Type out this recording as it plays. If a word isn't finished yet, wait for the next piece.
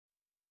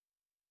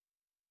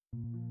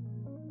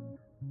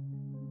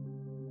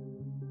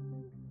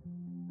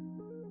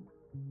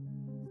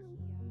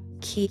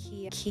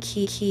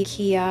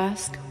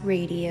Kiosk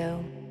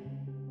Radio.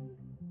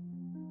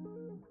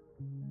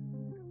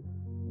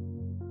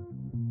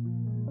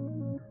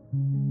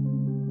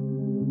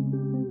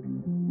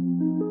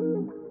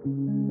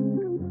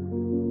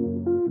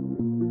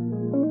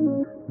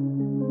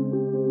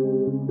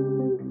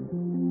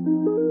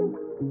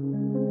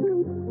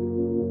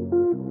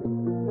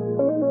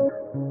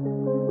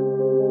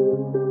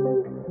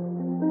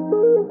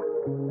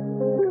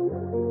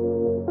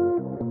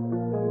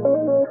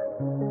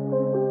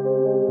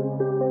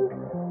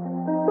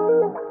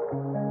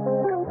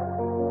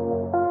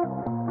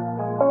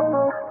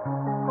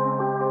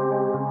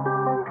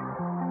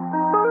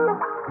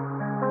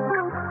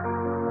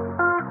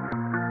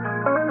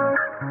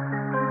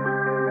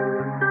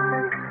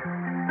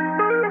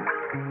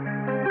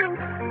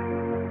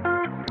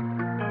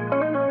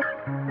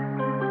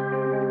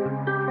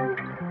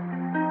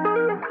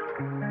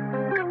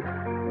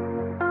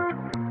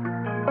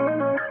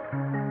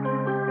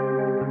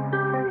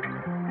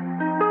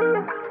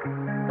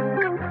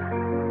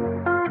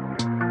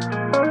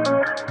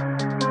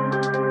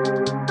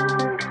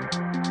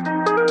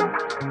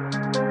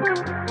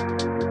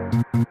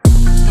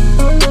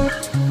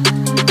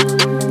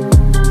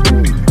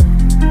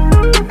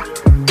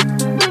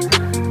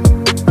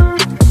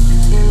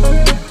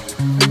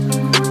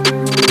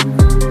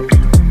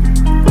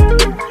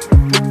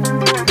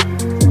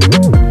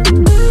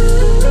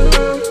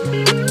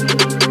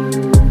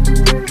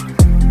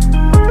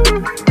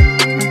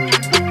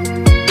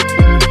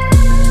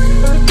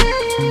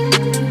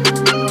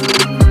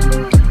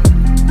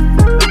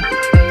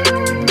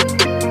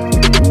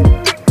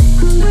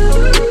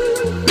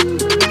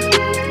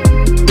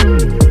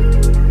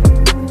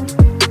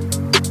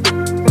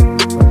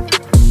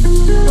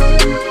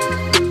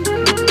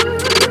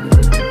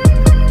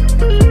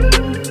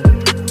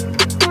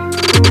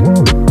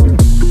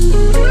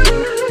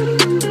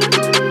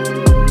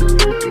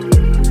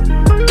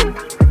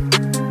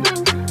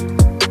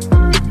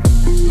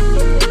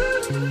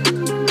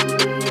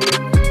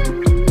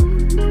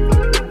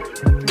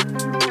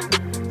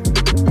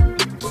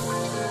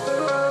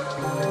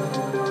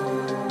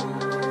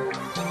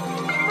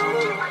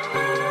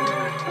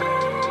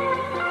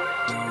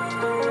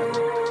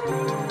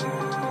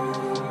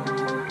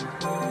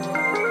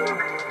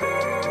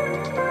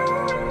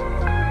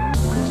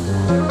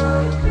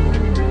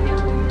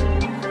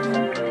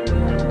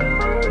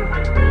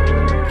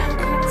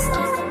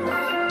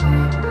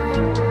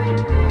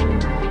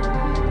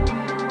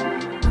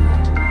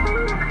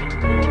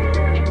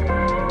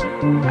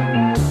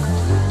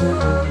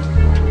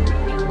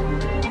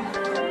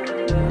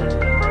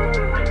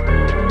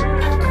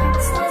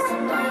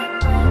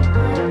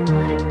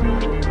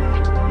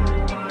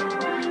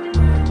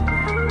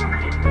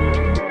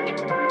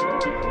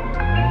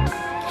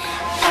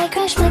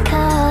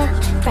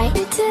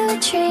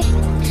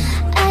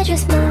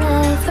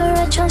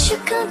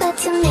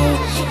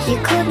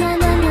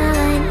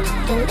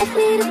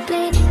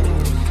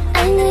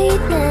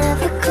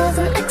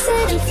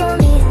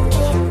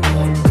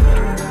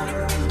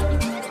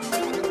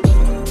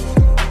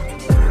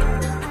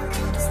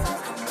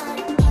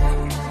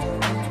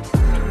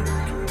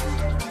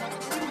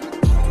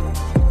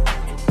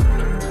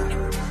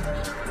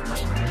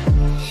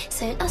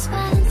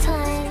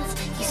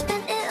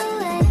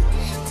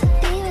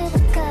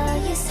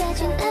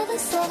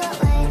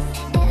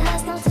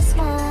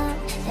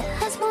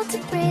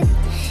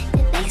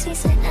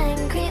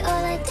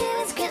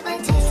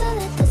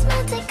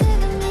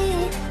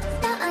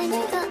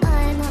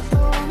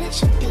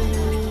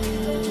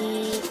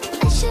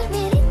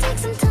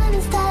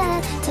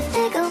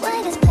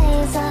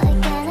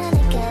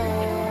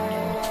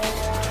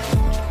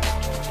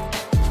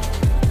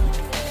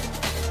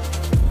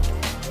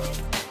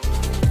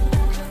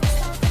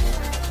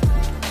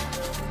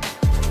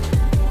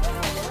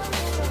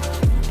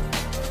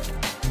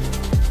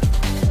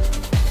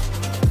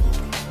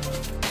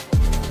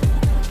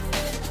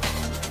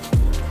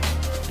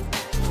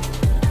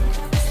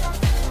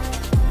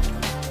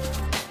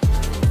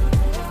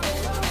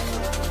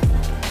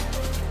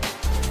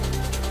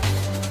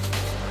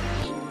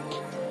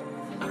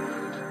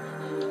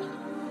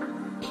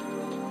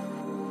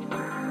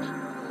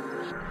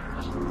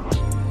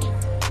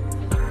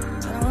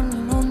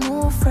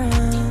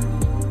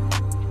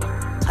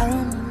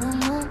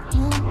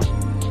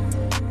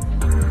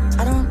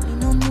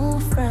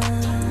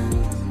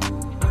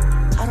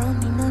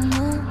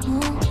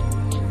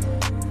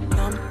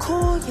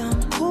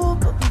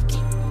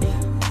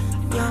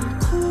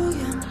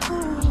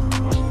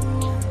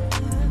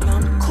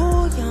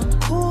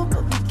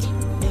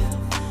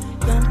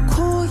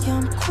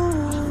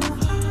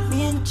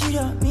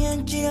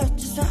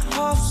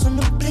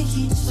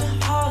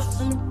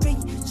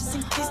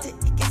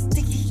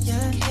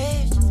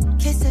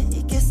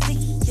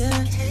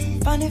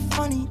 Find it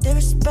funny, they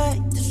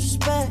respect,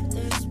 disrespect,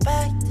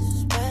 disrespect.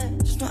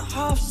 Just went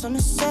halves on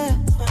the set,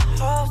 went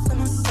halves on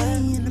the set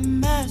in the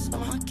mess.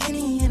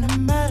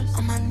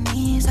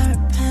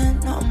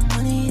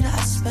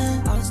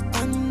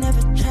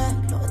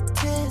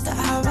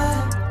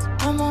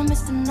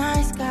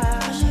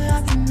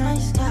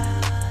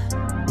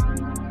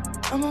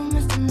 I'm a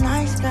Mr.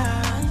 Nice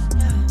Guy.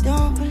 They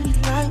don't really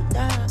like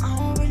that. I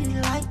don't really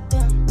like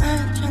them. I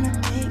ain't tryna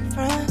make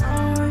friends.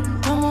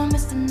 I'm a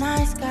Mr.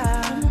 Nice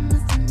Guy.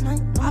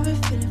 I've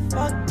been feeling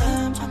fucked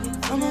up.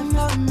 I'm a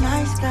Mr.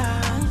 Nice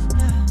Guy.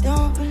 They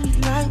don't really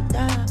like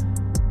that.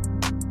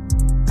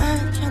 I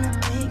ain't tryna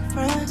make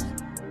friends.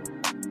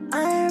 I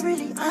ain't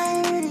really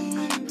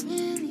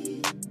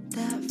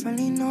that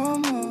friendly no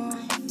more.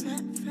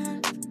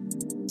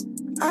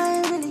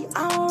 I don't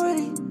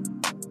really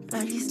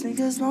like these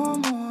niggas no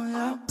more,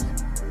 yeah.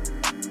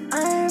 I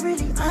ain't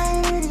really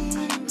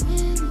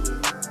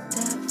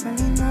that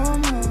friendly no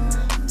more.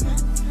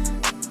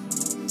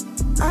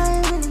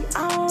 I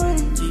don't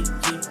really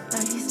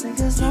like these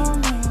niggas no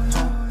more,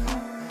 yeah.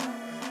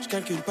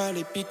 J'calcule pas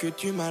les pics que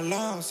tu m'as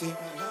lancé.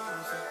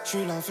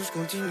 J'suis lancé,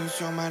 j'continue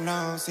sur ma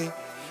lancée.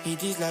 Ils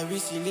disent la vie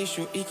s'il est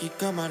chaud et qui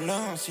comme à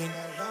l'ancienne.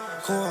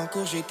 Gros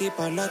encore j'étais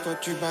pas là, toi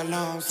tu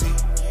balançais.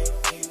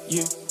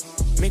 Yeah.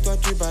 Mais toi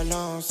tu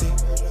balançais.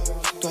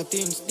 Toi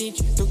t'es une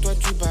snitch, donc toi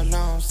tu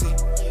balançais.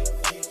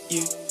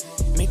 Yeah.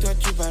 Mais toi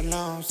tu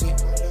balançais.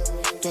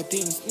 Toi t'es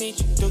une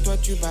snitch, donc toi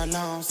tu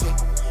balançais.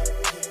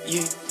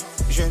 Yeah.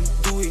 Jeune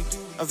doué,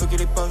 avec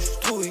les poches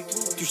trouées.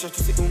 Tu cherches,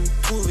 tu sais où me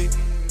trouver.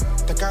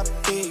 T'as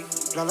capté,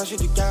 j'l'ai lâché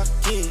du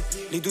quartier.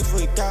 Les doutes faut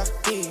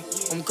écarter,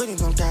 on me connaît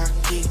dans le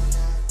quartier.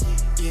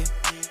 Yeah,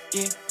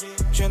 yeah,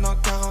 jeune en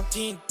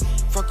quarantine,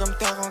 fois comme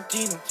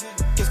Tarantino.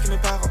 Qu'est-ce que mes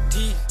parents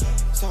disent?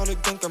 Sors le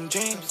gun comme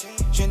James,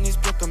 jeune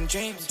esprit comme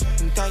James.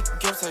 Une tight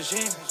girl ça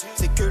j'aime,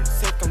 c'est que le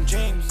set comme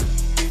James.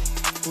 Yeah,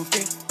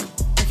 ok,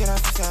 qu'elle a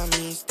fait sa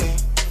mystère.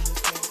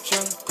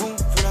 Jeune con,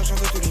 veut l'argent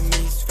de tous les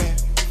misfères.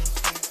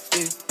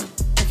 Yeah,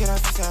 qu'elle a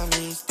fait sa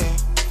mystère.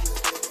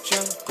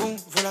 Jeune con,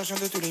 veut l'argent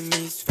de tous les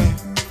misfères.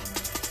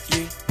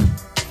 Yeah.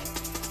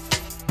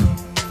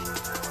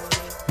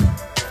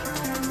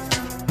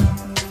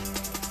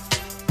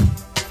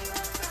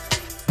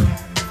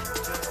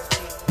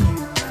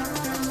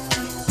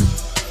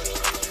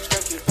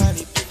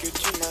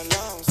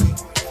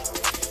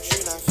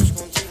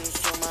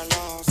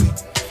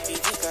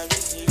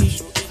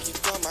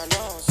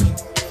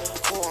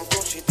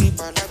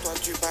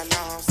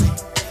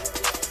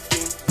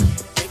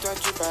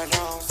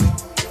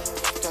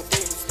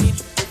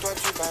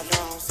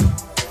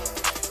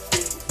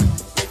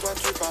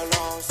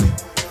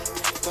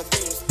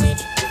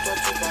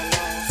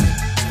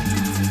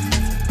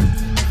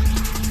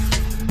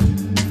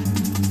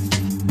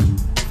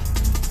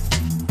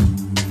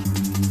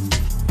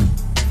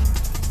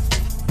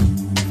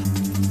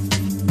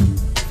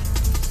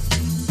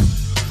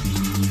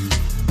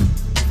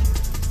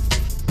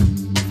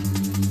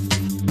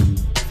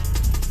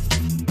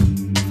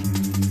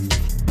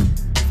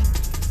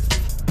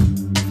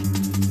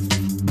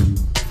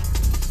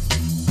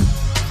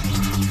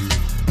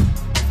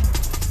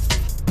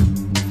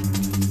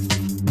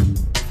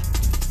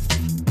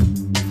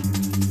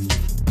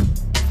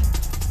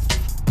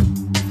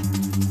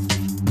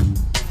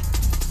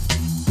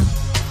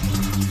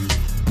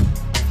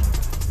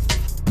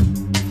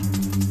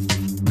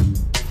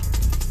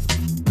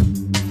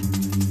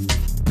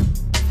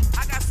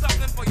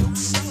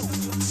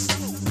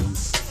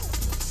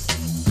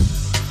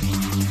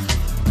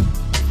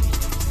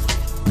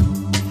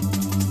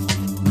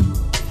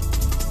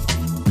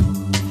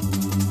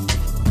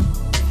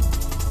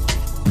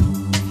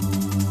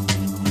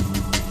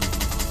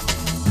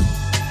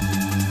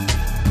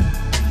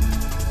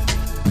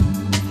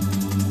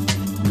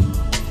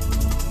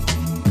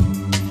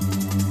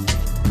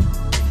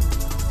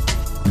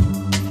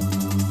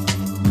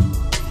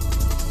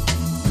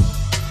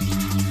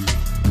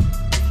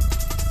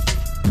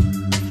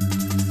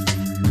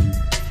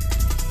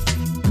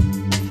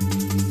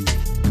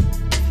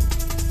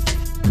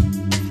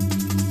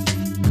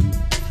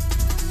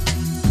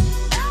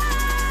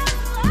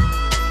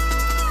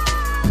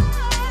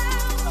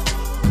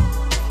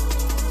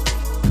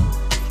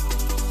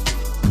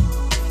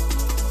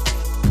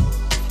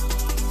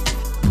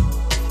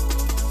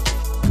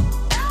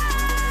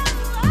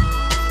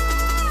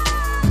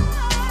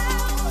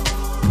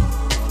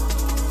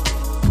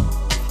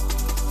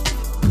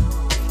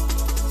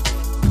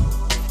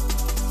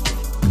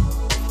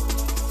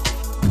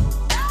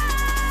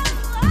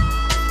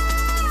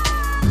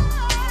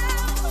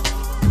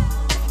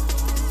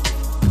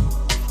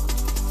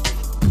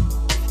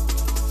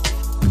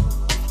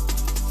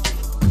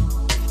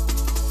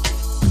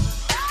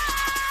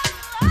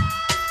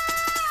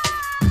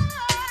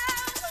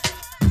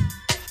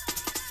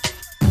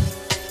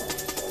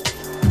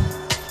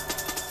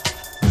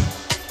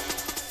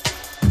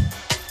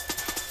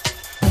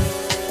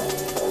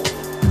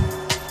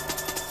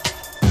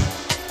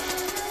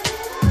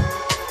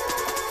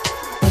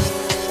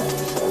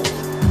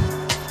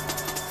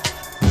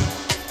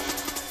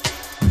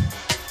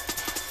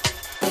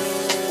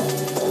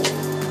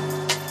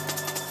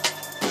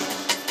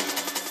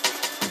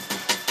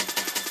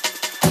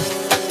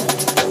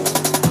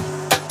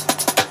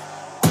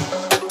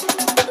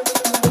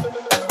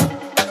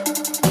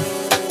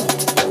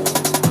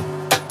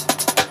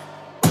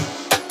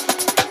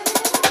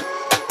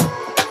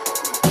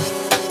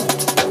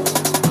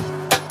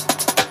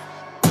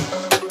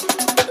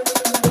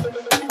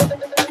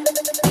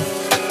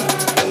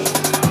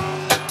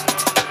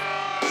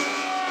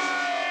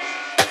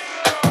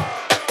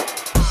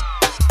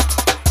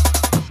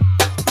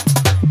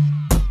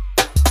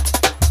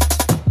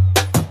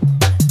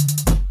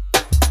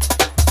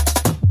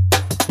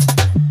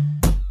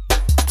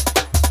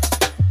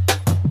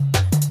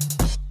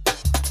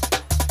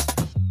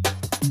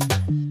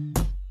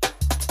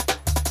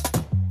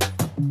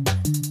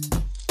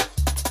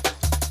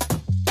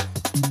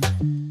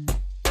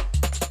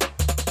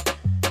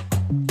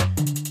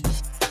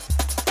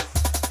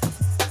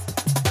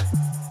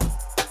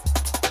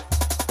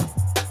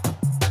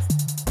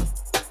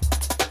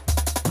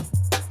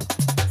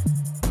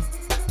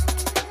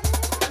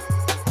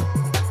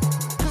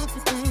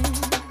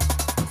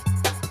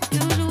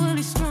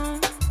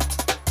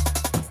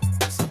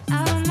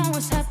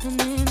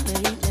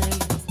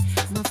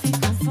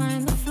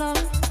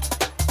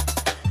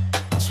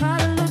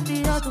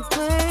 out the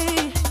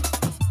way.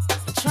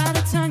 I try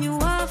to turn you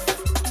off.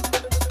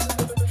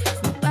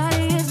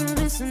 Nobody isn't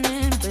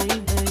listening,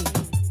 baby.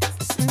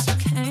 Since you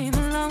came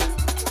along.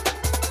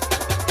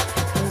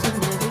 'Cause I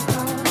never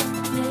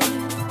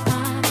wanted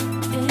my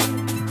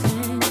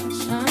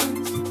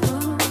intentions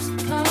lose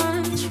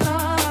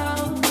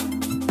control.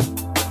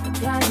 I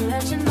gotta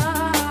let you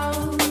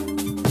know.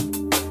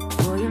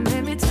 Boy, you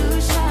made me too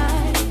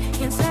shy.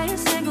 Can't say a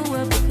single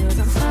word because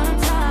I'm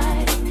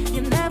tongue-tied.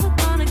 You're never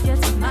gonna get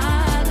to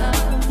my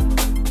love.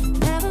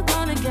 Never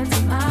gonna get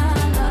to my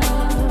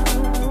love.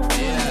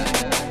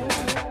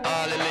 Yeah.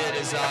 All the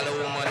ladies, all the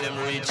women, them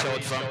reach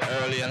out from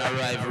early and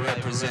arrive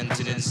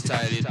representing in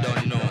style you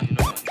don't know.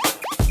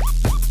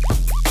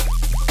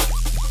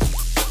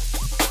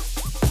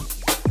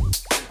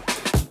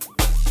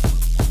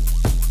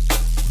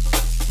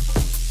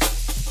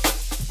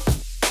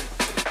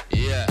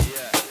 Yeah.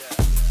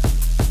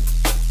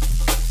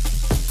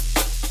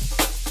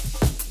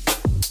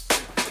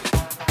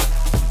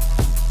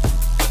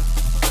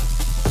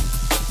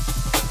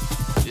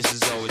 This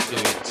is how we do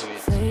it.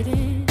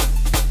 Fading,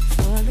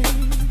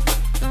 falling,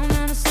 don't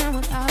understand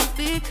what I've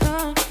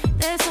become.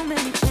 There's so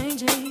many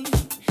changing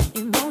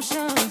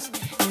emotions,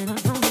 and I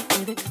don't know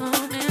where they're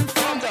coming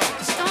from.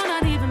 'Cause you're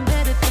not even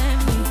better than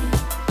me,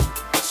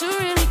 but you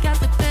really got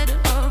the better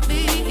of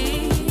me.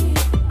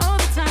 All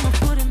the time I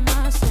put in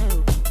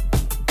myself,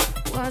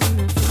 wasn't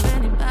it for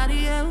anybody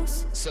else?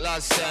 So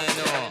last time,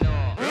 no.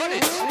 Run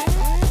it.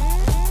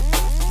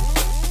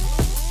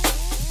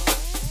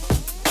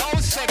 No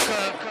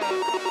second.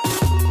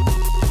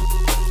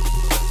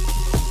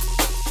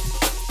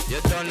 You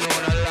don't know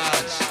the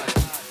lads.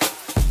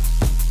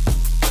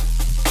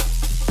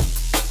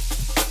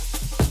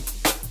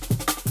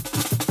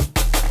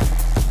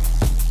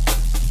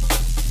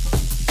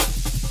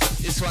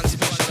 This one's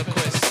special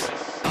request.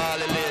 All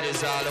the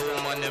ladies, all the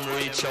women, them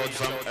reach out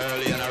from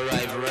early and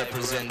arrive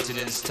representing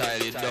in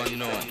style you don't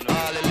know.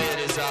 All the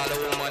ladies, all the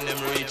women, them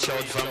reach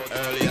out from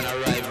early and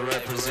arrive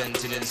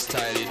representing in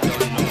style you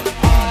don't know.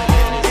 All the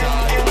ladies,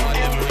 all the women,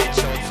 them reach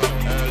out from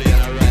early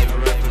and arrive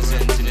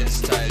representing in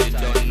style you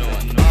don't know.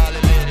 All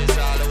the ladies,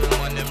 all the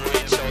women, them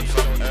reach out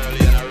from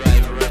early and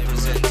arrive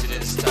representing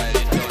in style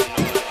you don't know.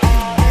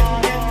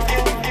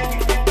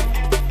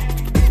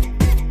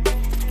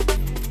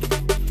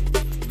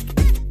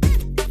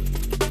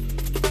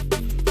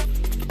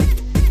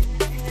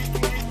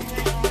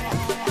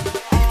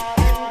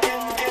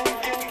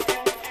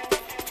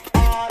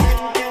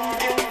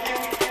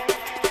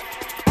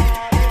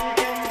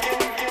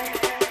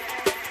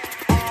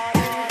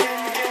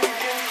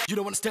 You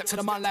don't want to step to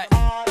the man like.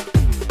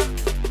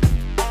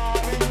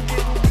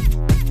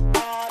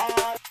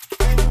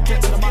 Get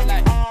to the man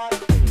like.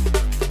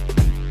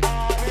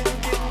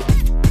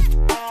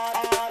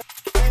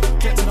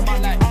 Get to the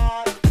man like.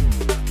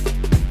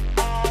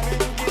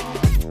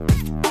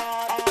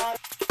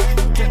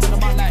 Get to the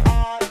man like.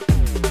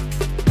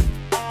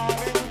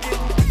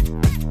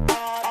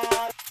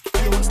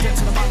 You don't want to step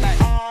to the man like.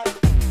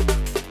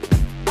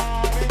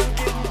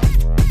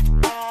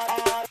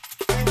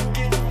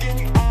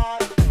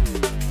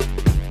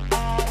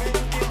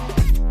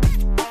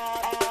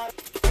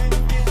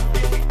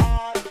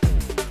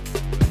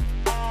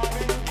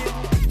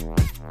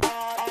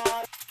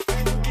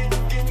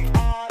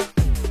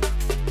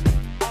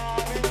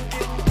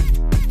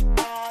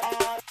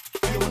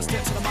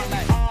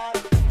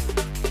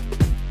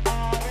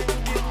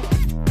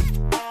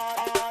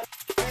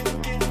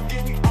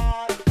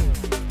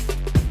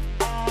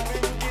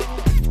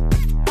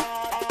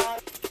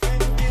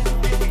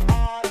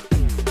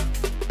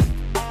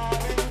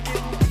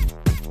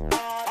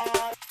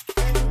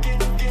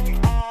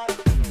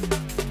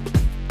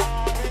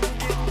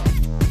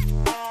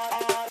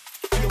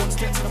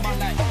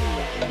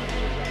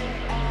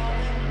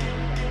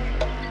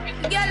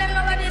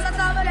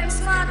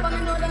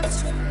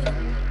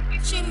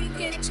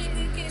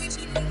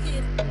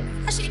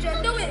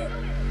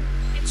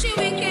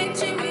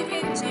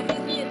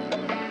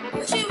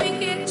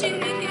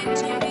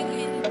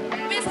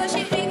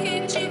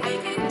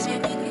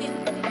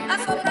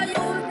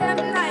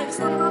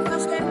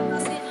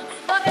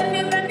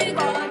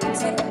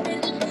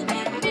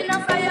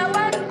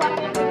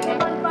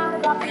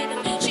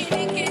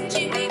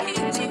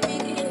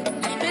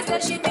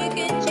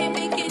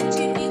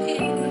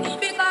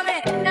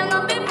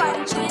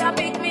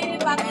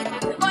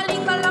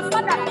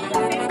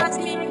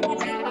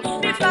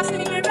 Pass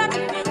me,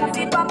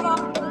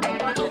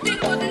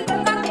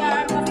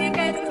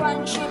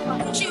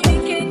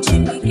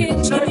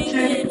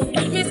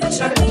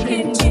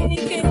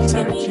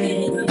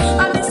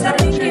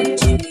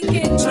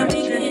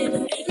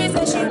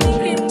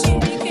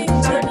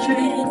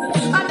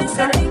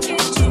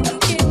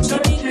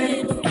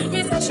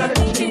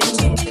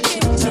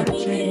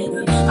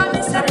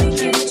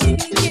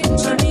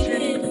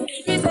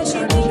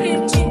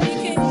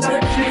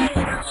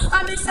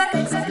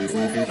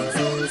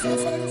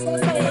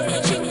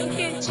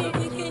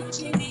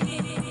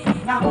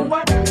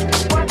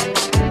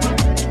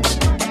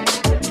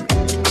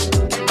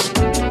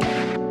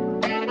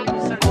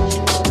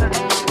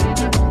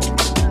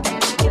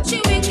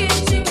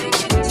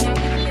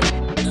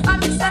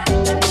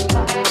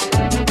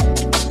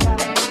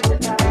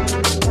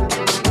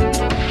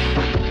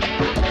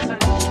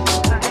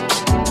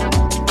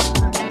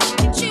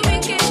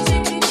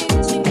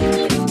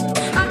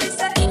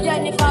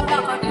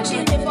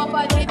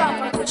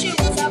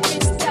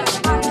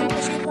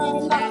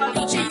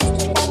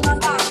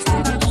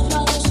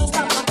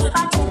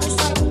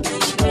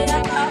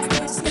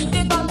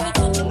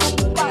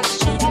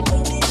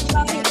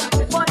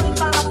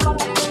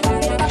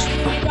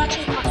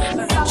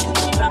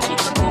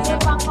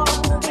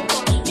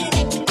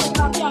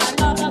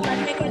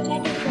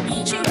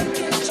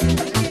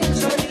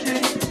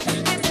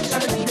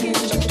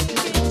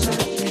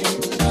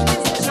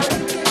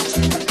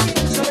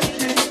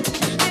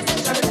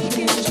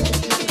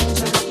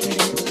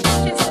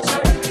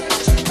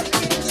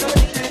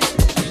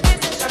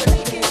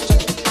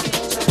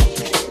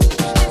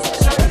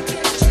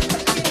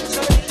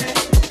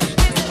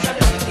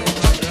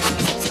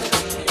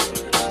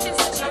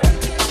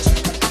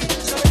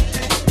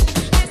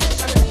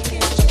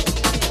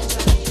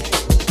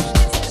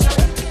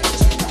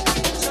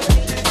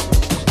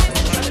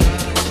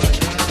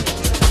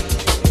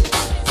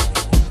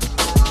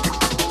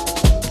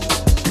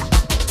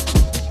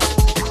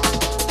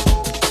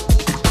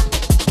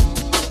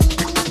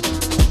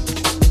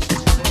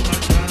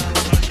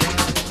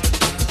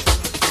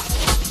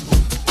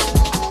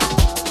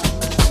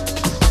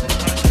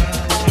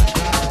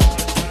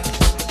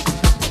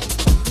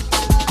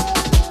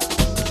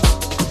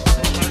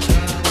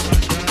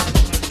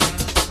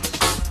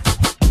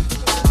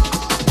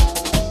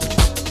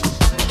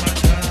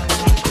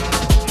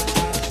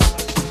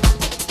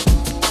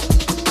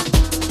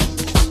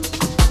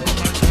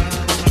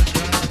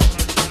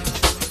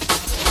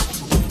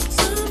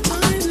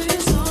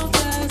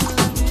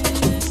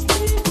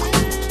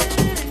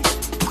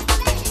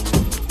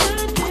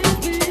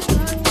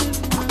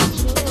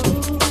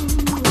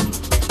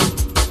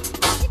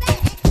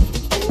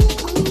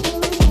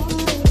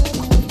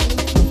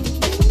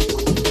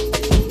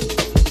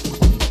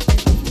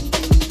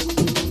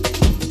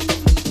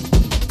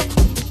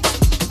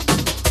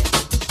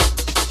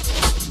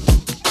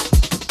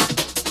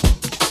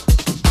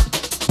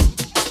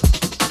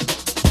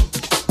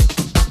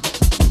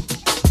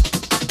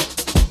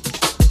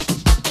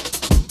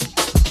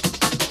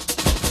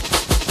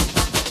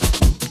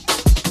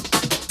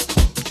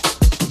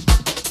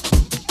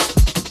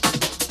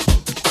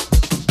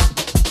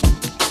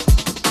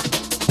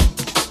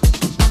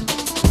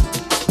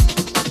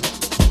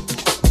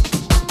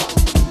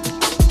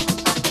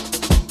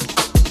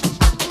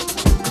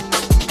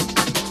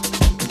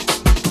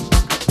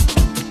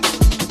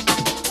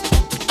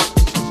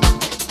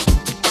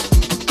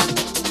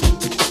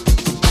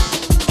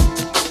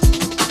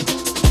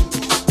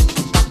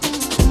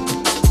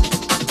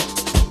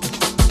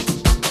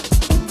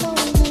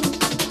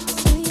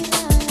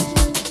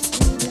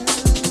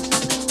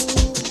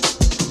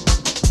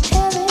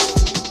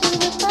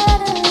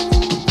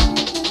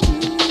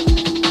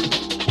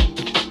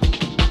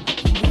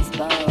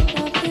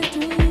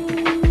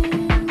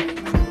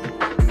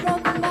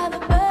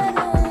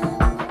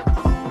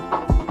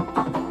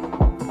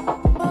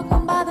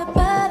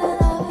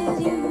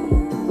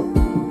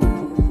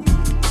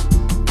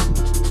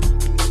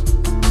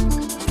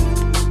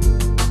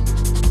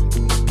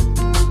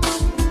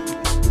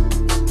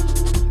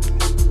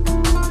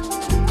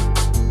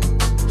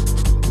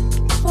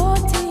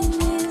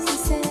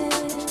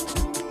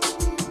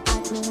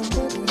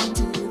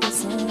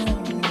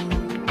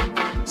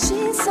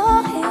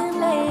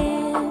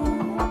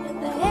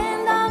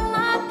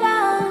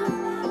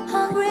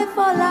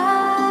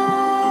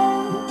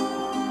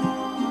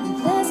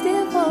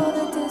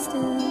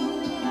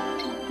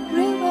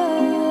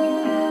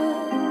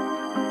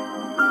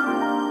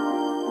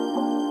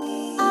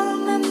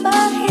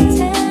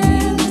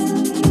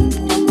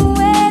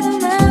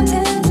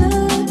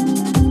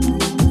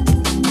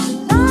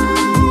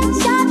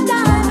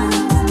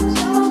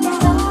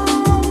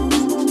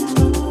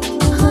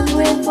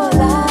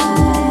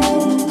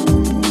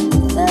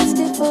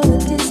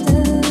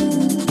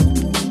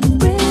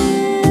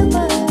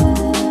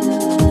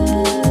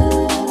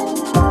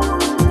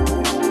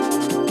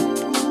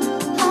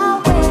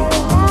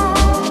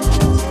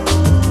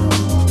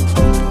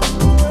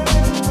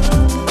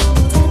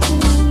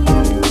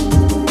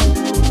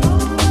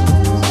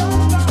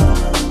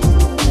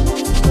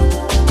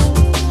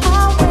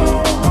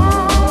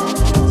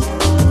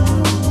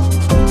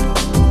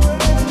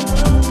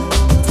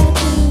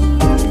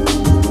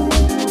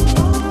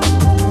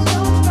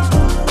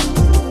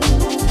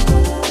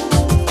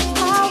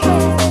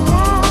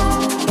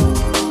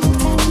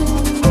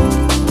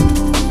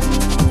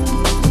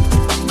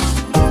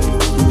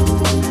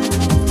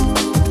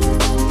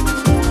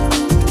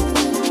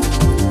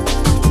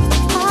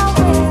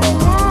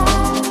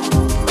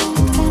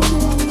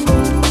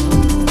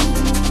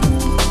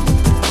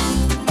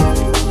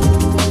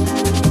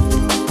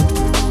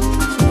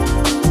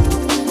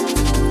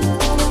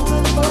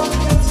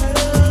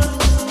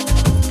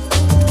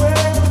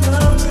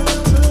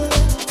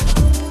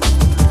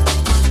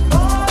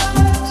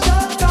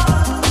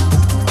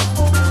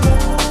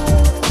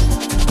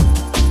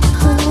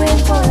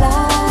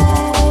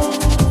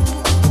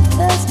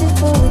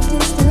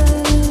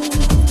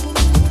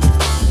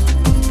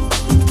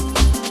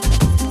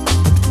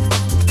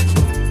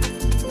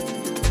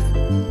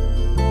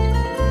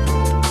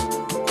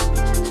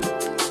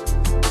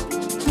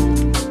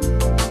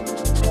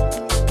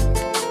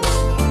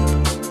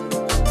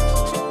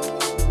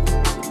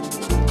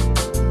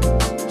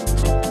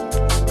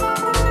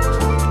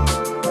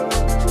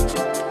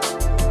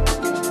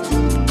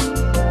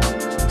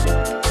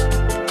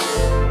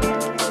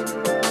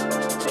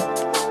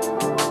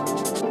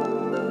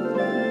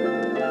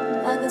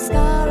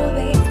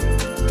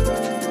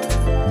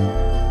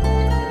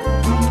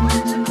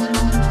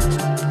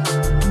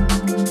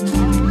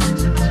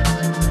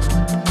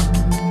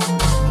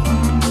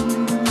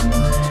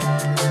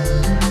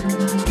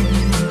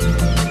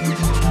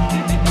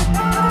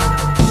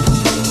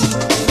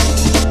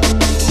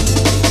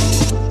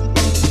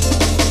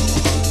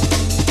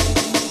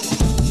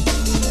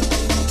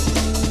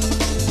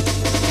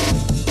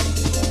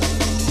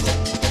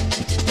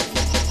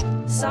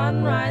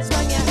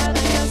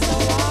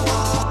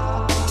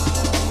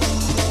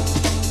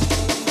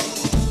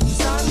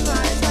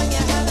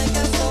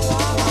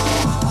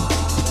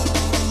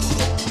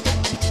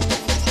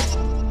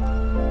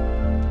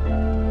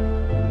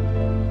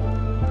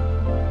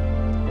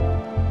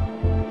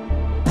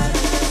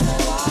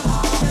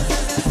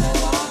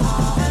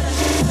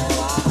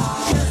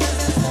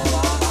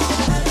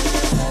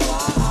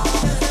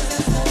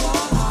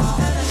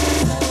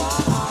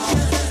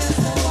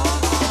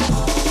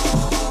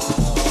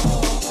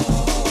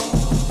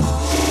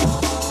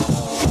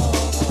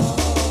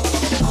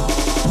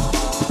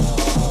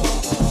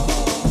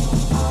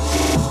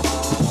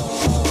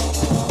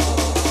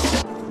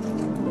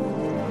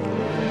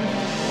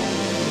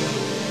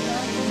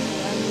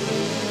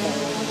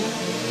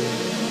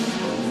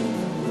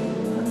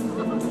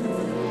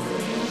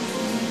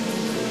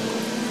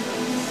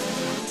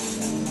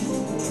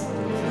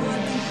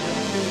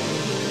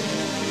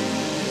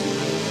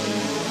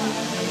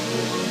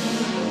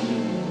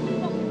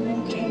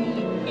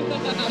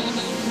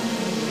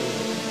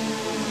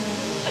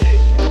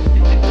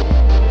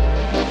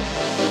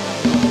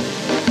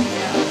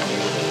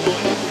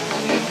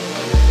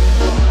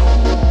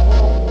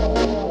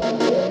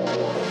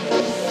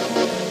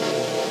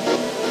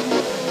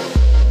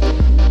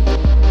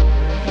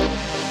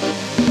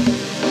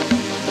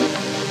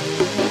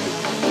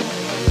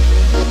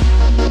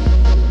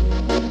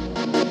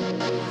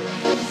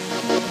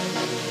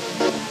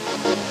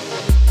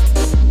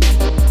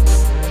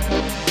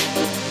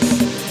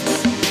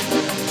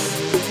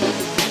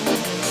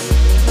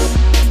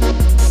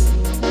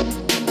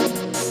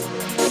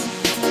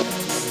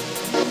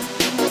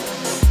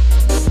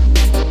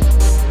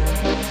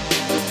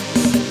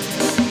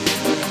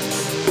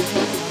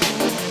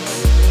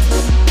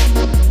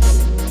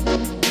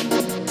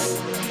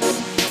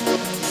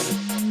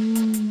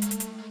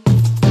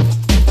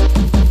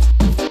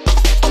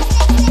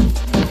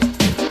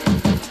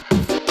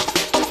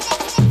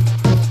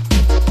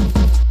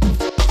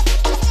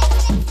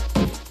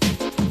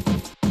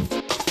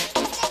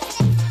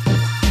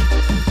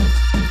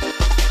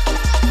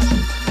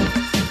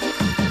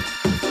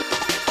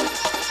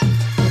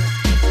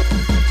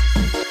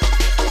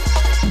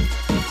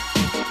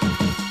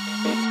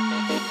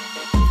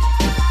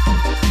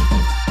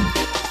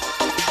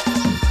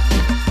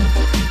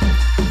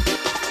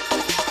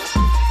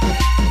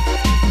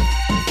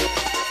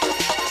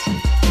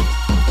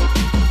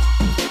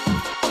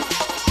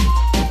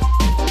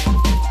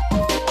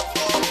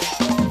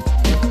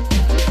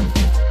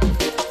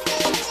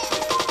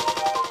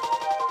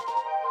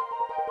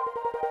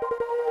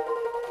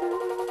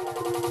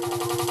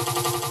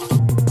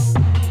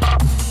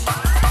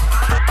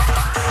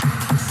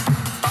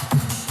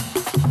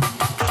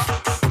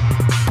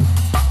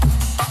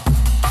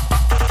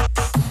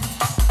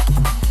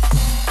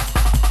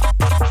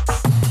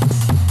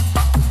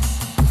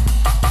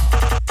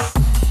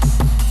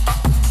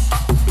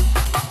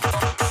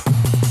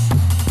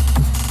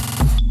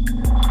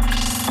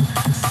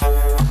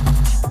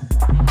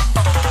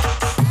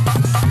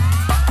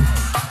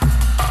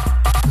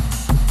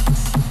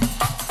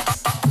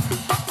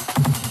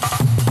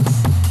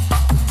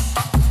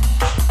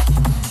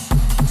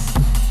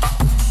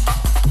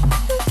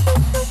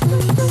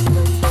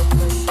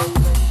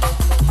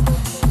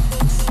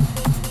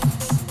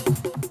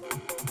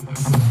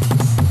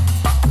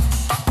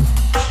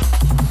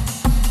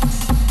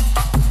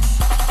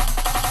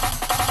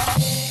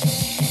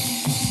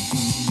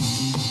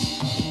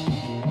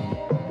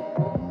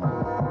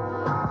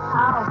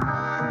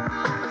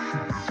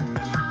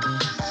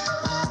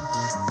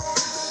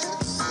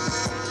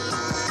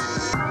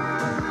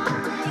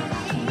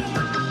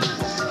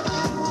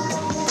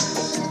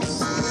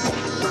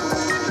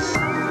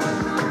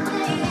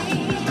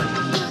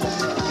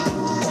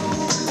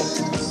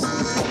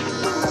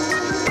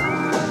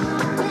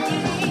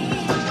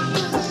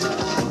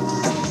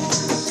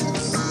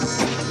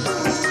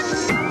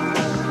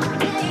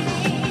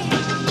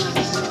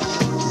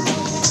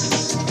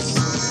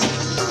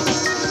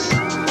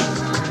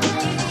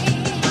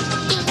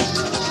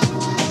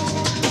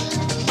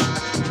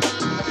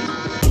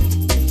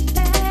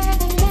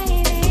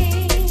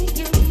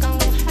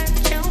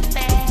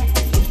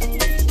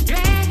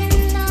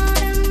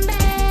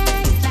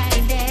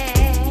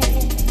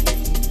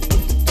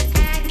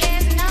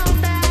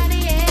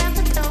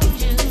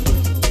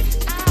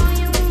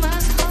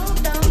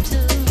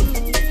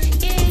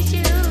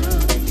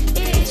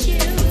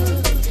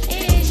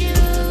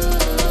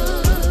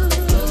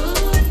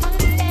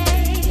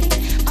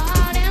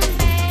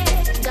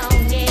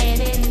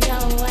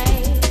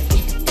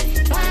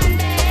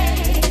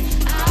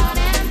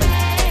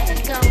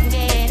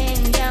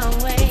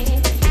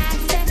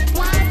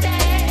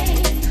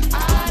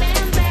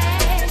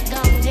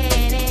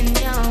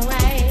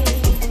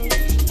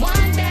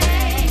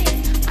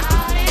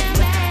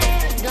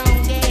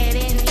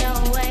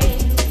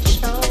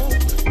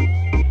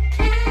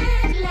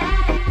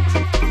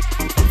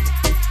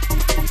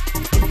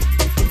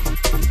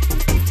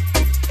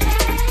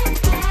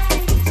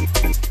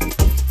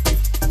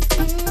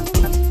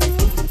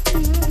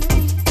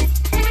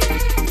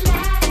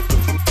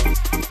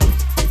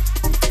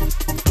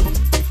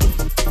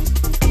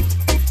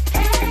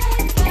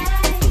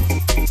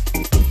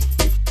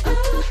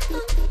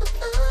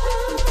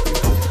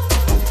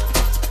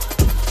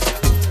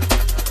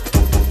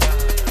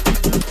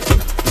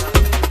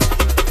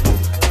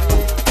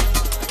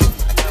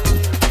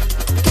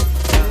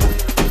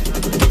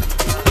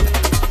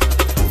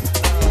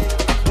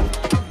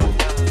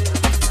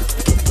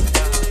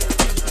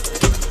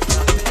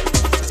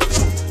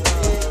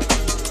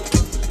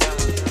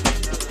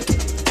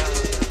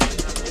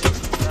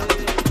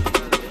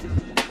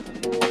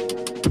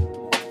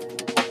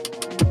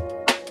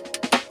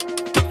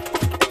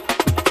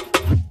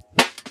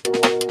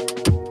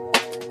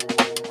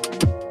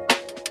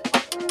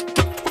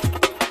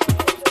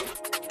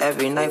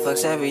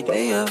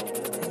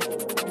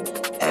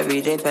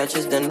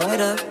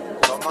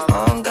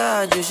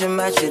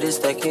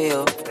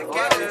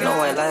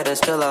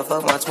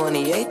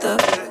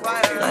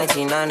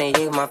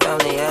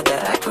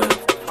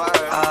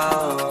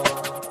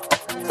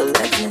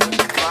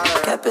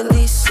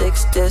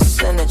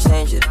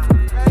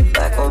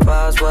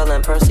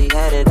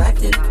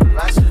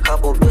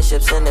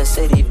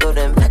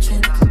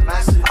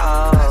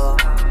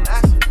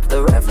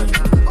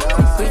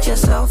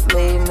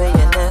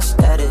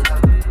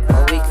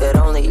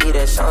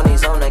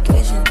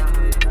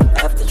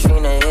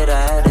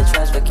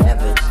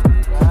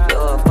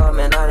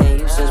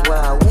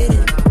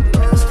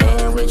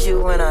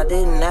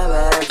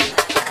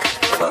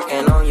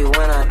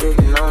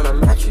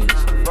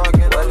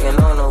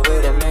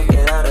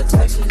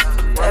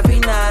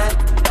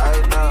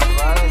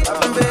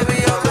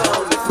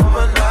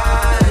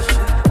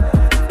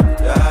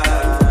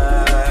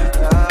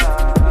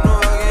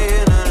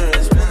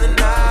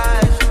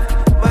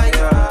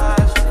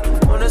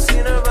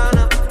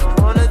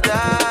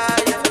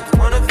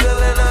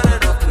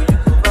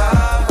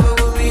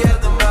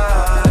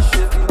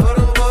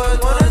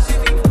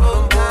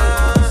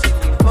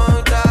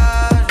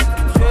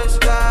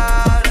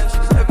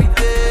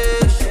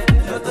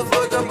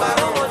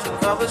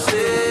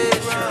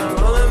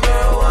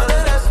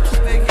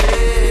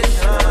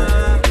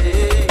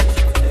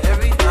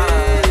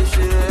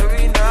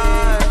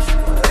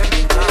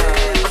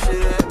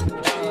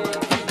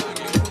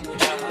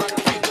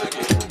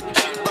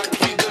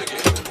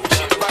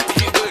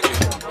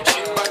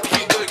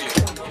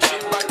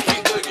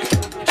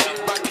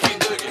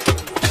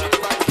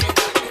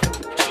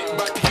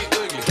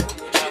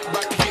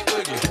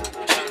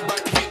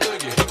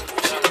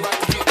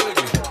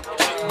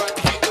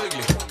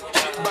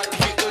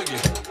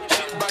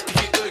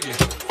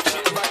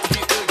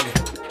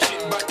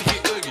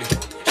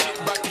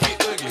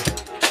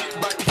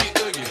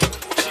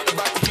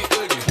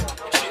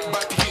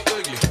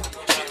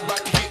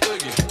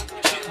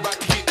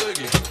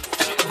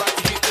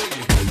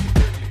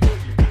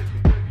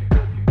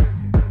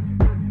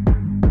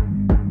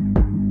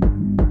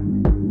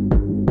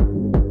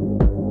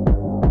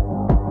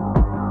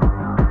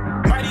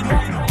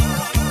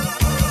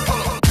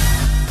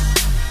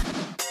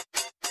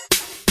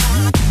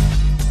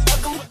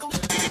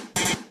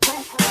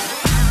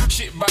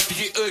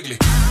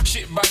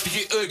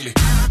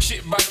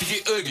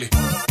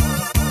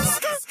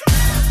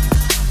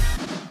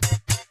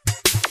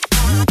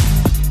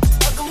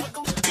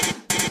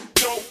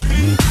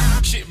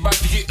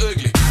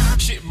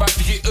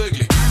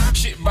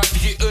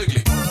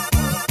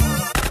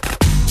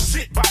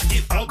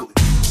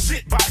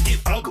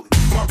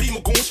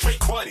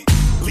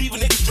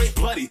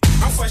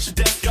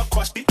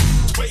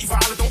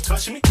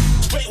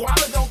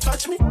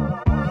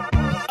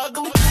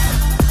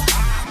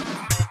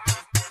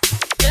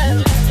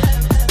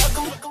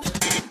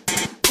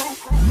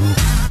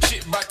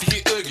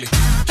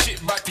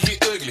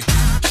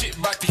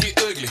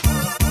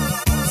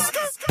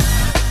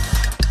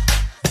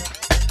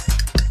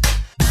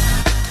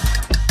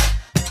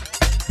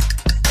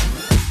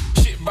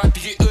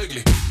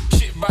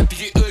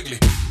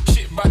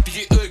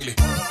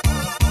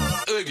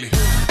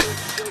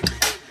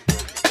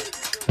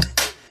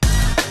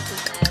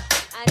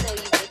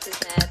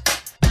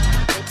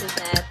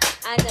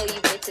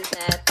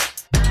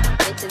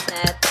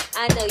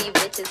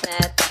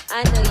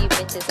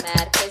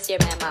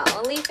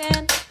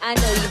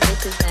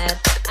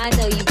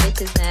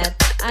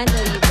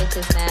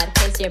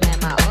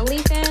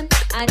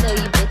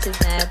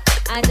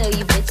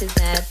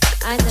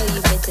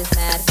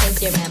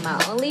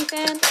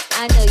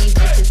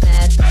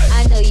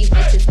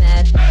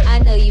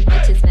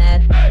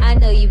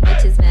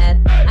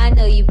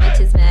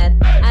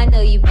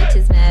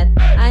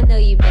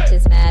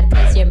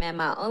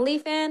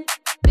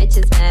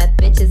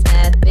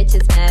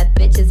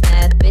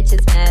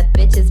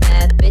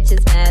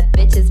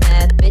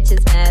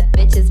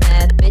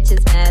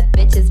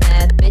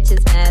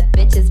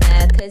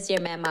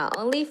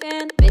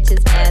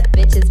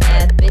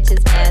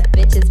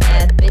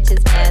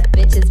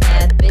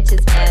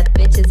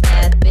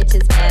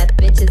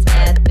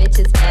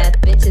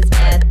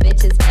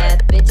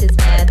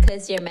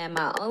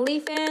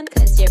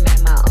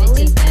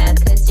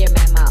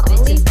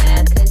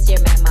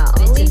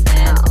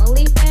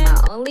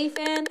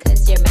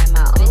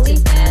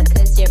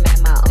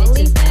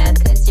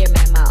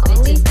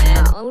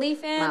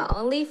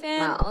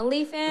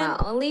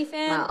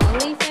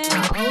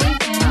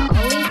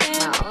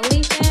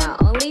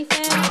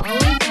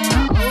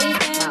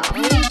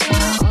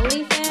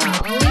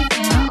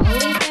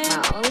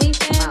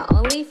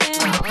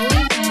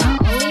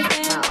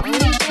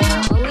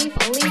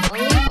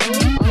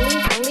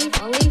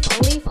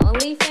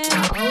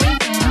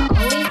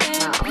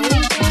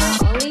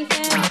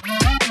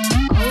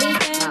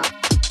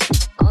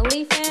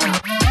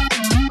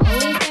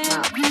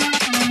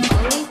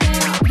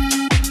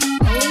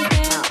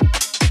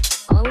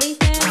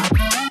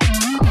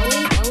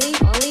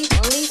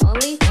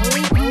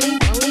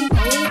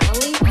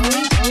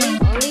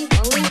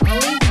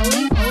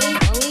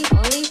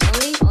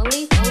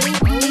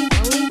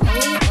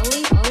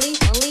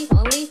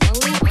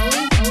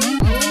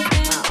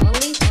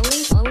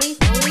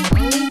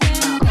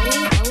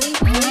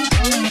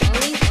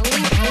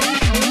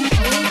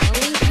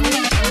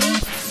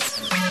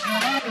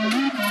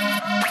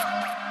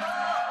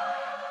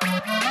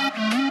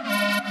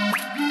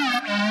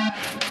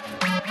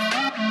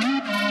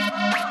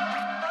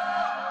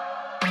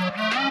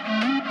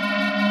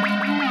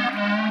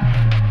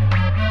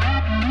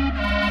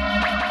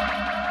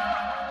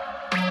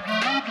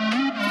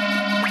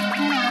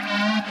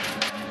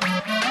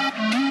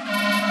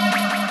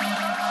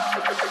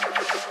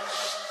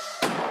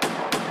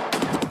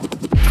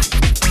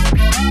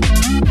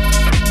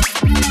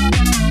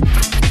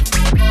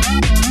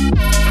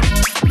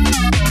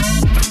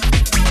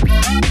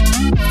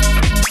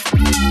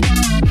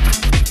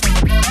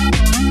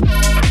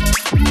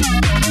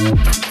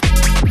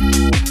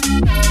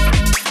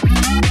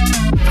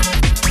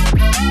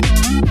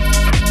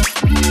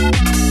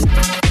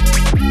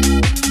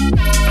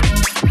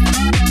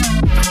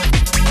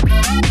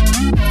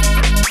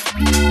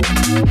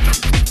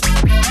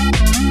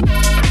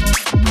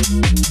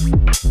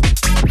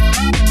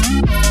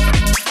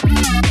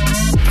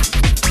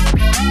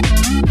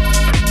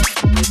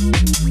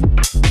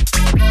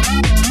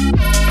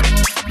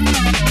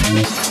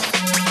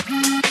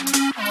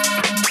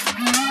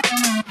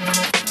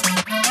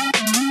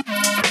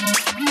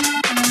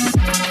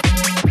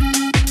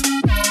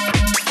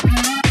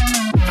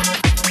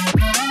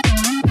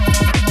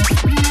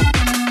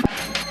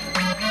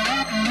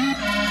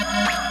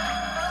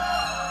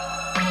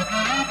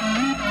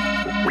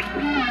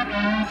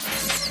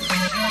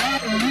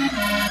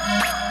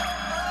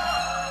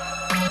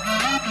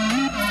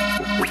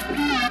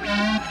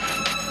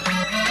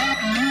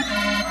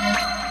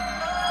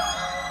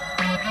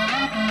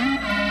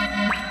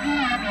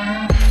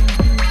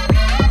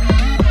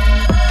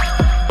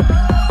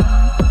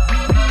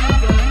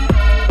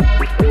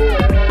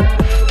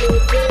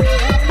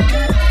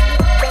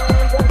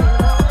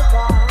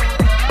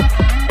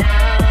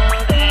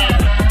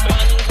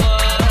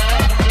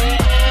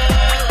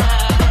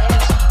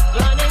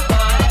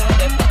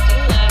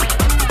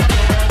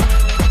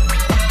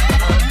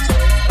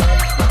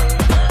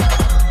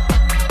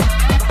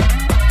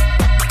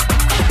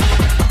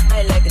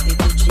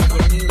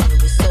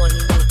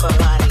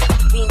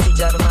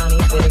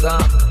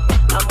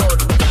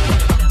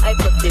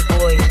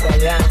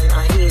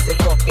 Rihanna, he's a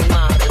fucking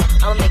model.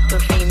 I'll make her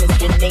famous,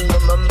 the name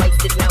of my mic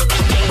is now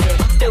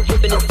famous. Still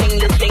whipping the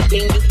stainless, ain't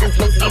dangerous, cause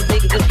most of these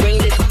niggas is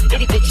brainless.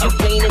 Itty bitch, you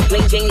plain and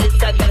plain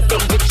Janeless, I gotta stay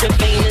rich and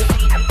famous.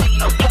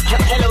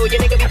 Hello, your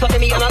nigga be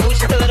fucking me on my boots,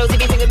 stilettos, he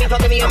be thinking me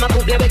fucking me on my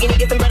poop, Lamborghini,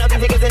 get some bread out these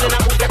niggas and then I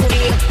poop like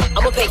Houdini.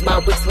 I'ma paint my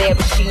whips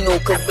maraschino,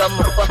 cause I'm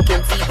a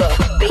fucking diva.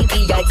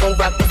 Baby, I don't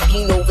rock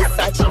Moschino,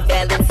 Versace,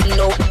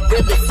 Valentino,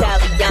 real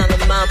Italiana,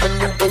 mama,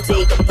 new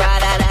Bottega,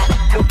 Prada,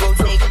 new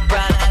Bottega,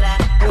 Prada,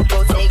 new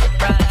Bottega,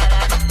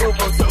 Prada, new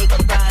Bottega,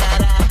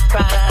 Prada,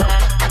 Prada,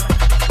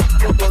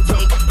 new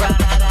Bottega,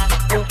 Prada,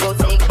 new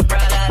Bottega,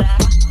 Prada.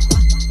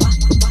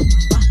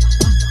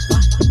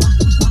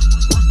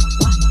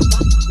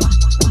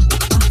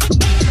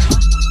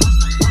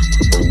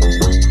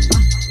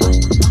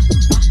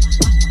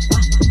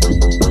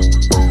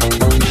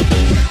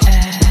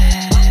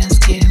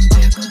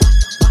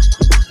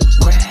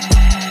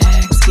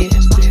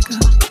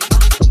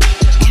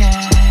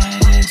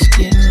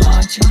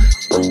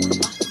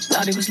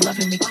 Thought he was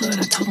loving me good,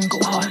 I told him go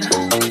harder. She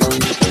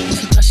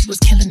thought she was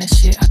killing that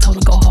shit, I told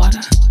her go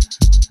harder.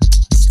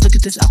 Look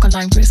at this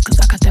alkaline wrist, cause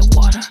I got that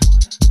water.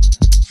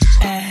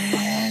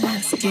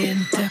 Ass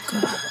getting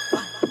thicker.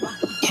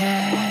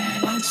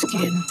 Cash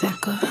getting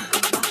thicker.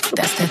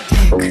 That's that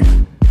dick.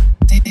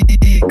 Dick.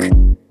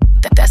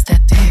 That's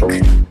that dick.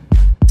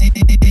 Dick.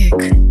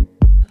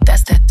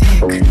 That's that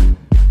dick.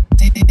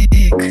 Dick.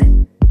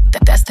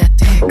 That's that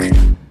dick.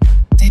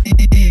 Dick.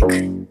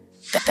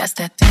 That's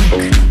that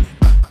dick.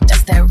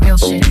 That's that real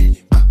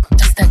shit.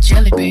 That's that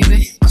jelly,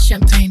 baby.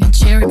 Champagne and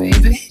cherry,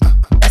 baby.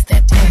 That's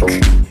that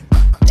dick.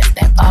 That's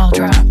that ball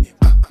drop.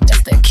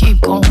 That's that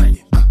keep going.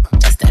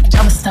 That's that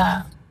jump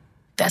style.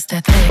 That's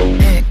that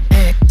dick.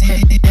 That's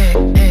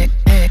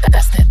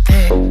that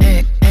dick.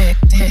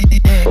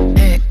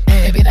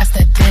 Baby, that's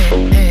that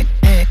dick.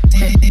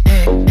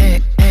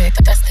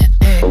 That's that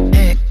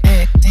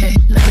dick.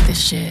 Look at this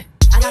shit.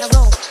 I gotta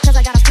roll, cause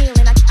I got a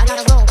feeling. I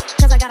gotta roll,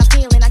 cause I got a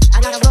feeling. I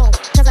gotta roll,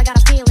 cause I got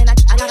a feeling. I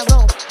gotta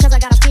roll, cause I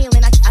got a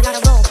feeling. I gotta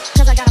roll,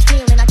 cause I got a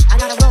feeling. I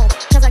gotta roll,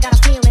 cause I got a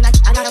feeling.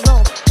 I gotta roll,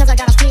 cause I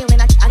got a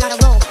feeling. I gotta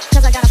roll,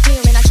 cause I got a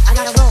feeling. I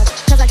gotta roll,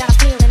 cause I got a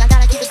feeling. I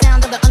gotta keep the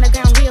sound of the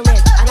underground real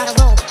in. I gotta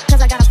roll,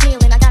 cause I got a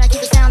feeling. I gotta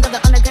keep the sound of the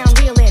underground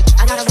real in.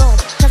 I gotta roll,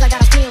 cause I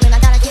got a feeling. I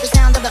gotta keep the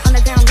sound of the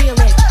underground real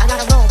in. I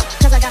gotta roll,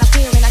 cause I got a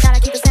feeling. I gotta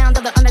keep the sound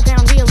of the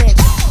underground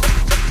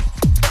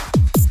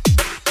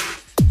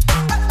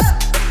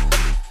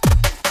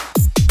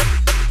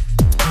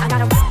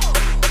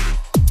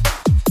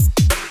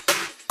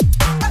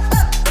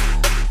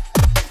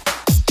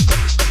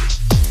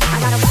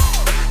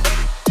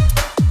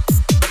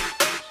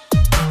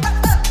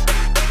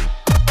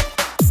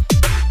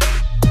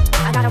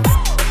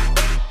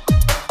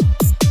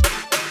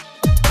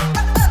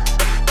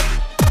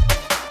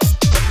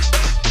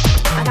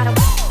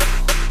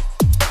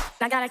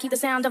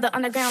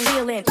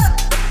real in.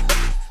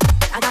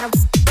 I gotta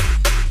keep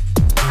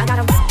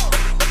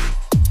the sound of the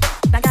underground real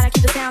in. I gotta keep the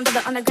sound of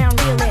the underground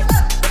real in.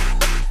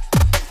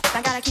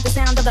 I gotta keep the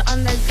sound of the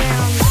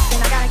underground.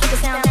 And I gotta keep the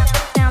sound,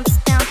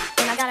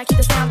 and I gotta keep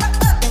the sound,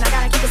 and I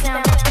gotta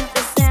keep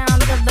the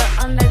sound of the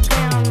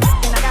underground.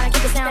 And I gotta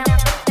keep the sound,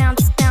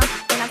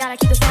 and I gotta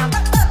keep the sound,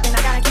 and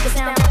I gotta keep the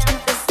sound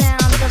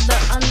of the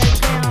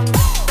underground.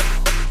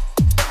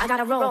 I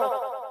gotta roll.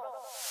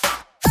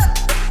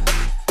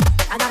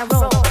 I gotta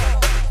roll.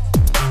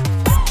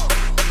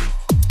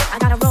 I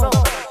gotta roll.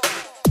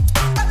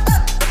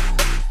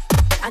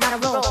 I gotta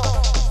roll.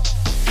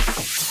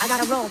 I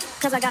gotta roll,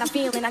 cause I got a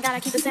feeling. I gotta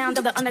keep the sound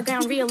of the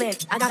underground real in.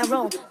 I gotta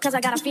roll, cause I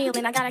got a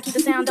feeling. I gotta keep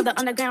the sound of the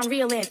underground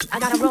real in. I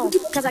gotta roll,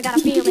 cause I got a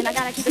feeling. I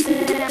gotta keep the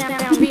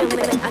sound real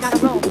in. I gotta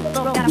roll,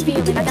 got a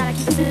feeling. I gotta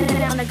keep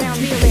the underground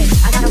real in.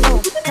 I gotta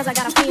roll, cause I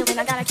got a feeling.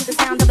 I gotta keep the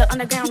sound of the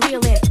underground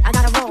real in. I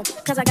gotta roll,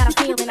 cause I got a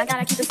feeling. I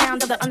gotta keep the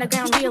sound of the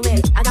underground real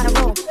in. I gotta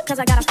roll, cause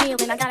I got a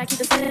feeling. I gotta keep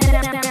the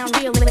underground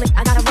real in.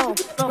 I gotta roll,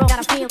 got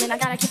a feeling. I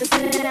gotta keep the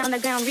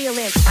underground real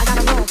in. I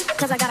gotta roll,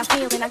 cause I got a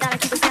feeling. I gotta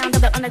keep the sound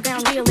of the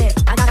underground real in.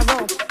 I gotta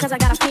roll, cause I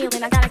got a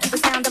feeling. I gotta keep the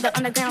sound of the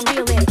underground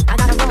real in. I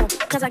gotta roll,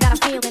 cause I got a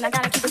feeling. I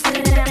gotta keep the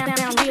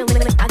underground real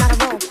in. I gotta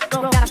roll,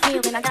 got a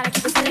feeling. I gotta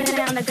keep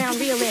the underground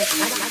real in.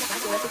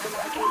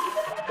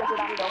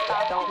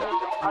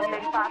 All you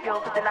ladies pop your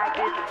pussy like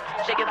this.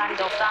 Shake your body,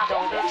 don't stop,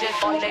 don't miss.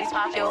 Just all you ladies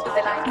pop your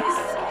pussy like this.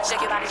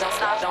 Shake your body, don't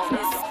stop, don't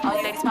miss. All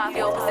you ladies pop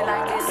your pussy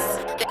like this.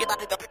 Shake your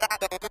body, don't stop,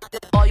 don't miss.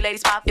 All you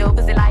ladies pop your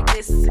pussy like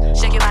this.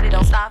 Shake your body,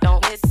 don't stop,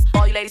 don't miss.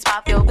 All you ladies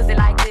pop your pussy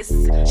like this.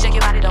 Shake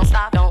your body, don't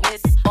stop, don't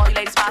miss. All you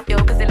ladies pop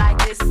your pussy like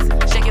this.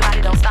 Shake your body,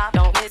 don't stop,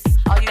 don't miss.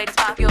 All you ladies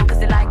pop your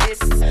pussy like this.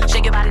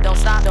 Shake your body, don't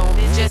stop, don't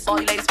miss. Just all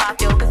you ladies pop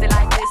your pussy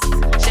like this.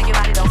 Shake your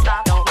body, don't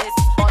stop, don't miss.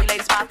 All you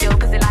ladies pop your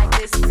pussy like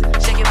this.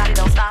 Shake your body,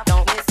 don't stop,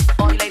 don't miss.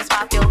 All you ladies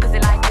pop your pussy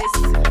like this.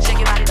 Shake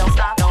your body, don't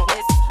stop, don't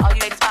miss. All you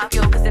ladies pop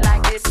your pussy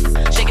like this.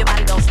 Shake your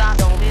body, don't stop,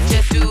 don't miss.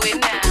 Just do it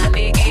now,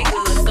 lick it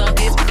good. Suck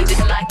this pussy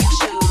just like you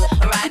should.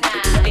 Right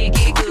now, lick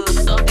it good.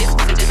 Suck this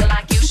pussy just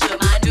like you should.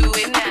 Mind do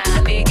it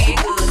now, lick it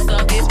good.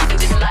 Suck this pussy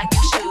just like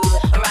you should.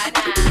 Right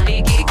now,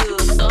 lick it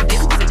good. Suck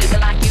this pussy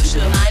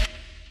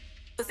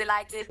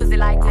like it, pussy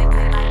like it,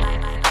 pussy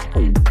like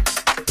it,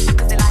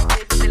 pussy like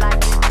it, pussy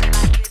like it, pussy like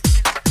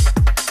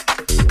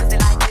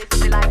it,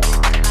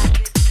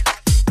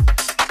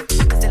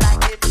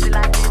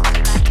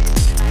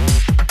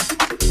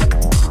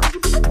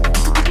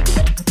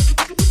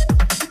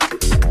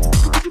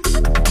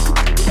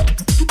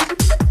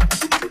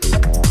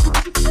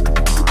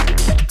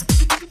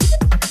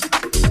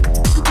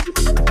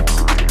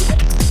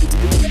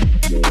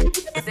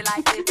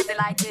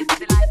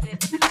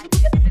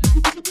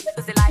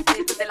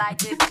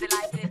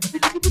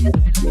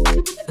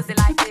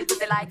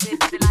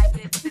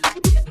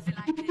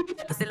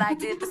 pussy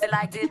like it, pussy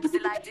like it, pussy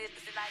like it.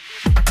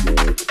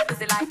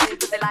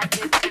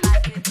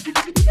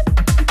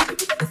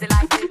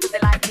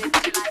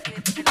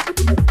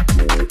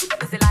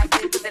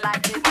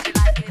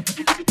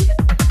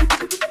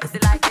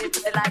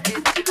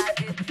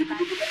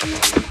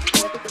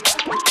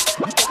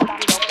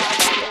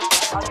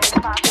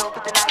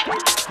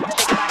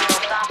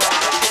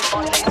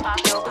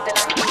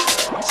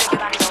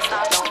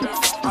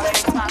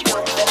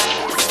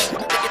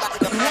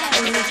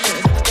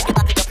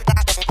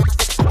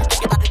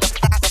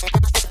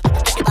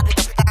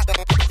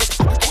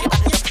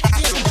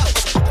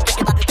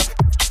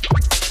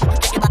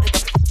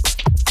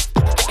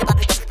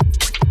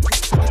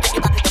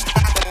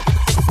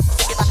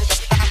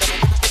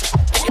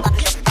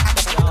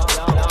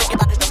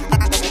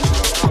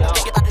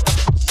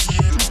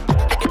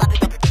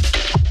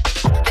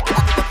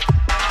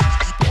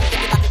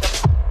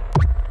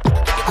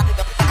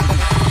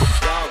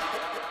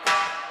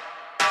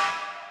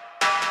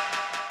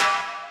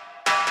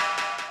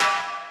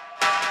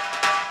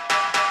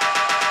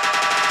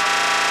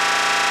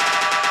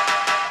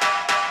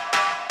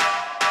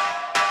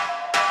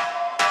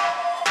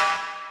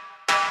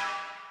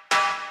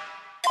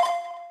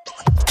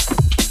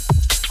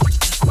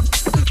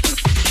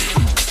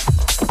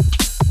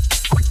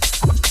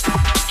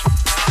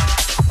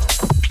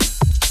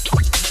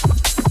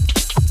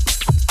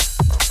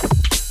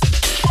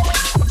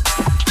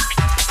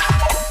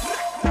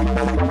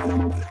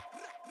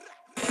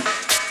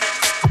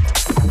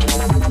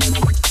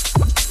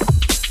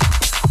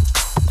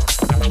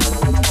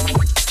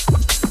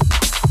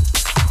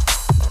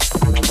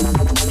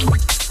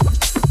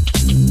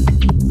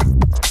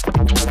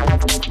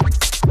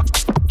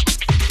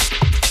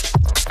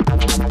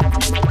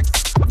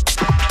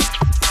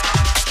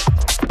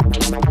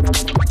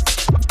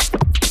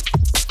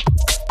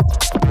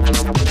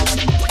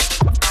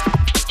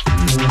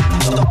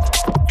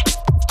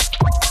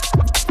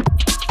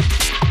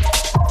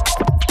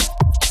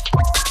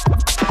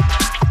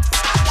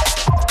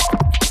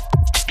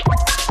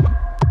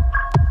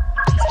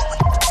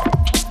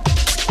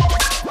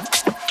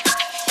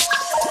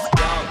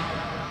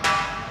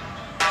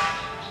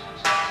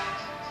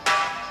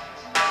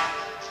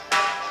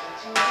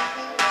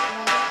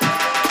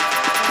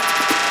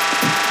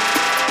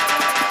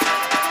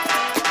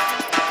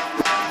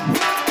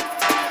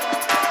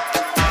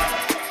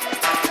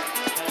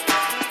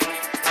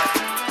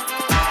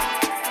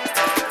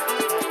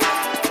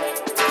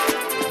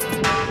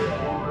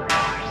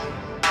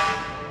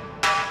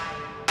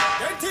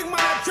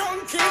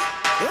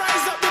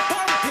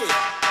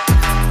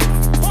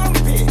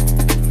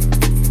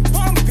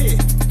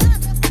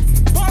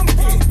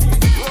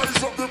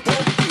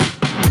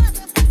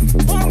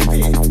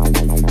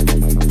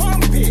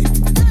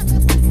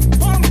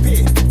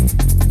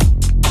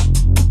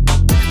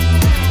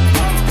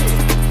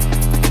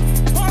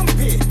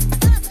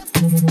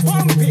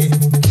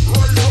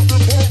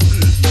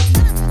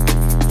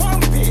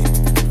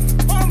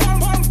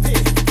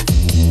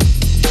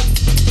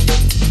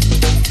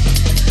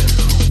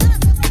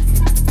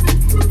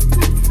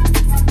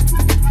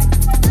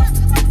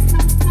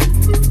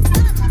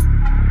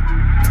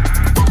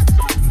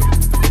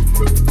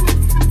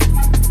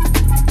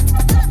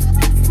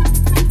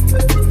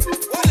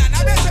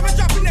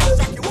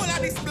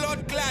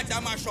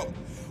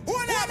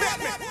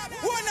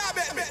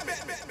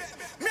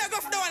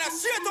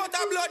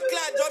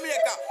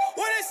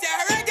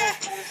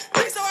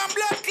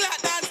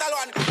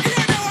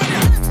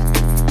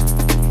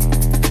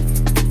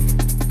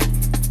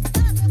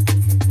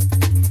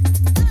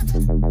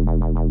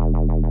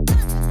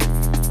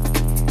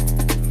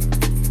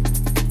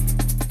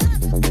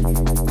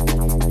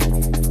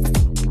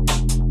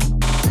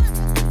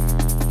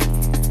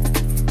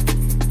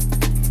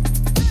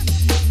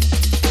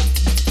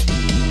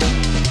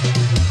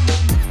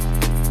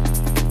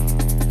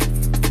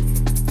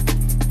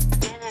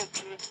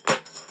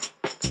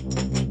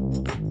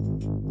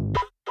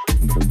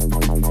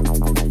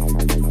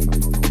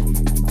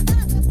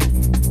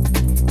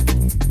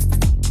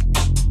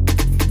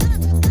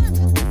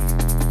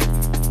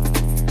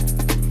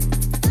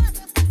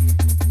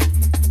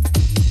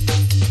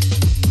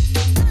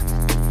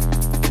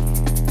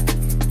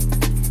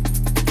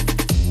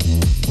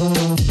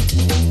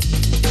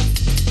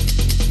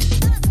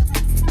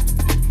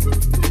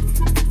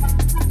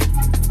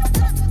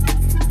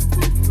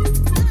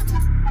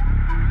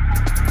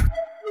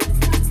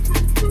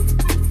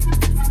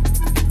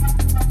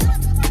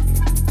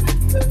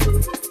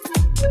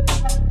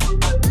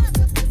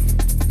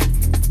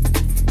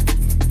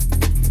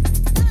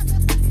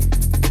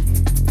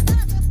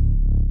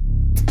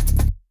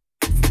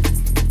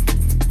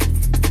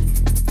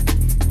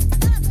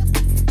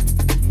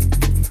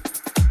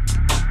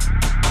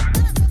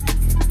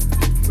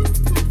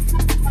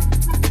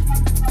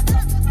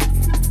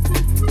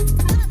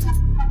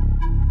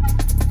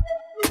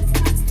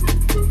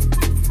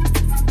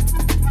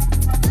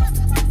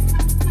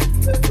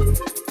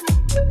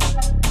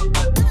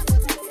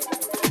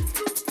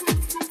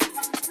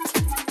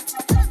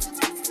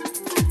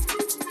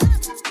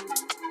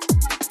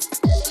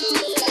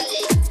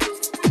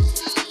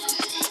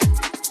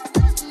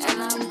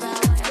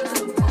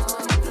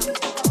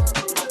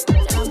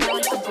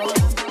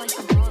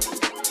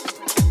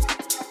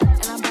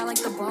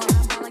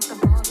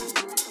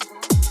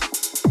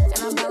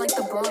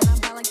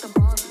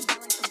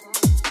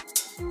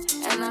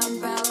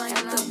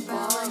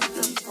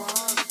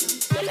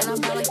 And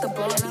I'm bad like the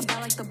ball, and I'm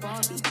bad like the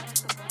Barbie.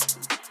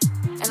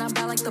 And I'm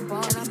bad like the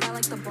ball, and I'm bad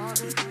like the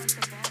Barbie.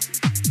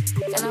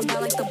 And I'm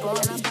bad like the ball,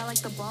 and I'm bad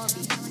like the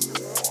Barbie.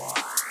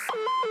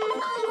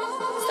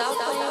 Stop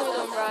playing with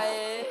them,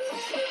 Riot.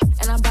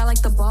 And I'm bad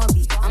like the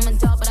Barbie. I'm a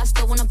doll, but I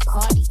still wanna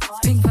party.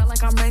 Pink felt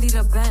like I'm ready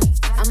to bend.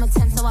 I'm a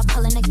 10, so I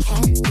pull in a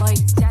Ken.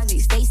 Like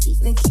Jazzy, Stacy,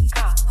 Nikki,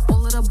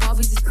 all of the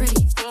Barbies is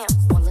pretty. Damn,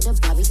 all of the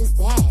Barbies is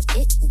bad.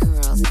 It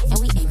girls, and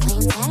we ain't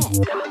playing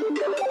tag.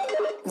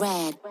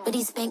 Rad, but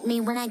he spanked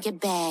me when I get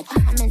bad.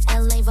 I'm in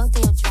LA,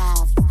 Rodeo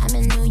Drive. I'm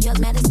in New York,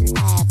 Madison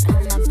Ave.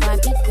 I'm a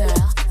Barbie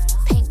girl.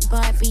 Pink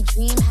Barbie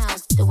dream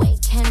house. The way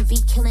Ken be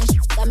killing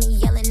shit got me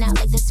yelling out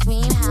like the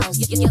Scream House.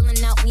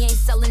 Yelling out, we ain't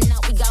selling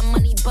out. We got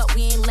money, but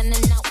we ain't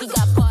lending out. We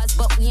got bars,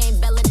 but we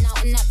ain't belling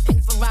out. In that pink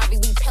Ferrari,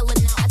 we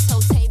pillin' out. I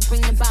told Tay, bring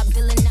the Bob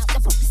Dylan out.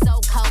 The puppy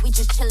so cold, we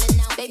just chillin'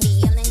 out. Baby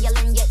yelling,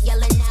 yelling, yet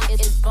yelling out.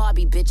 It's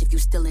Barbie, bitch, if you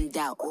still in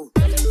doubt. Ooh,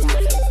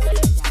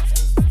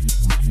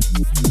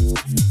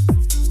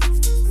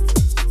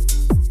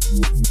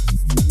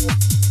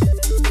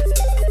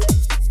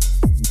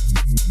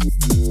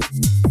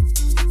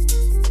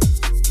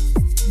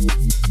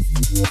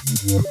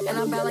 and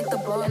I'm bad like the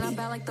ball, and I'm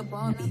bad like the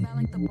Barbie.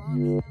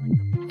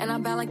 And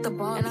I'm bad like the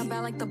ball, and I'm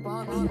bad like the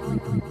Barbie.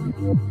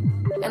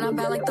 And I'm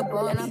bad like the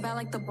ball, and I'm bad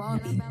like the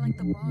Barbie.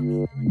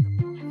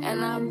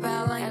 And I'm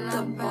bad like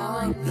the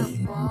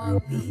Barbie.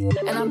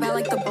 And I'm bad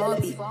like the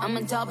Barbie. I'm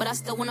a doll, but I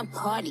still wanna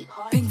party.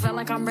 Pink felt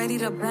like I'm ready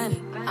to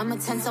bend. I'm a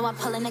 10, so I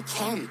pull in a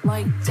Ken.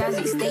 Like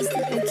Jazzy, Stacy,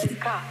 Nikki,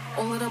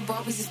 all of the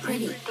Barbies is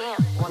pretty.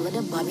 Damn, all of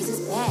the Barbies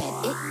is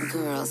bad. It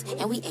girls,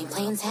 and we ain't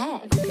playing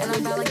tag. And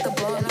I'm bad like the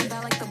ball, and I'm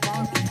bad like the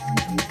Barbie.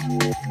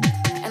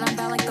 And I'm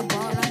bad like the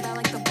ball, and I'm bad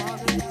like the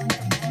Barbie.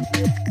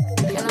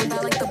 And I'm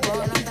bad like the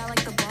ball, and I'm bad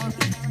like the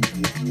Barbie.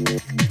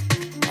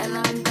 And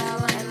I'm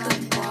bad like the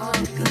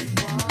Barbie.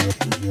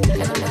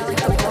 And I'm bad like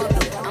the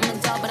Barbie. I'm a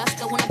doll, but I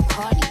still wanna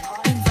party.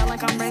 Pink felt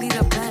like I'm ready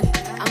to bend.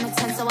 I'm a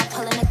 10, so I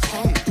pull in a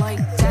Ken. Like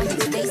Jazzy,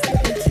 Stacy,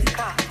 Nikki,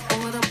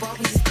 all of the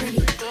Barbies is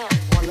pretty. damn,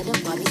 all of the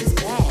Barbies is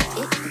bad.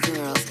 It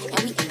girls, and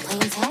we ain't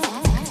playing tag.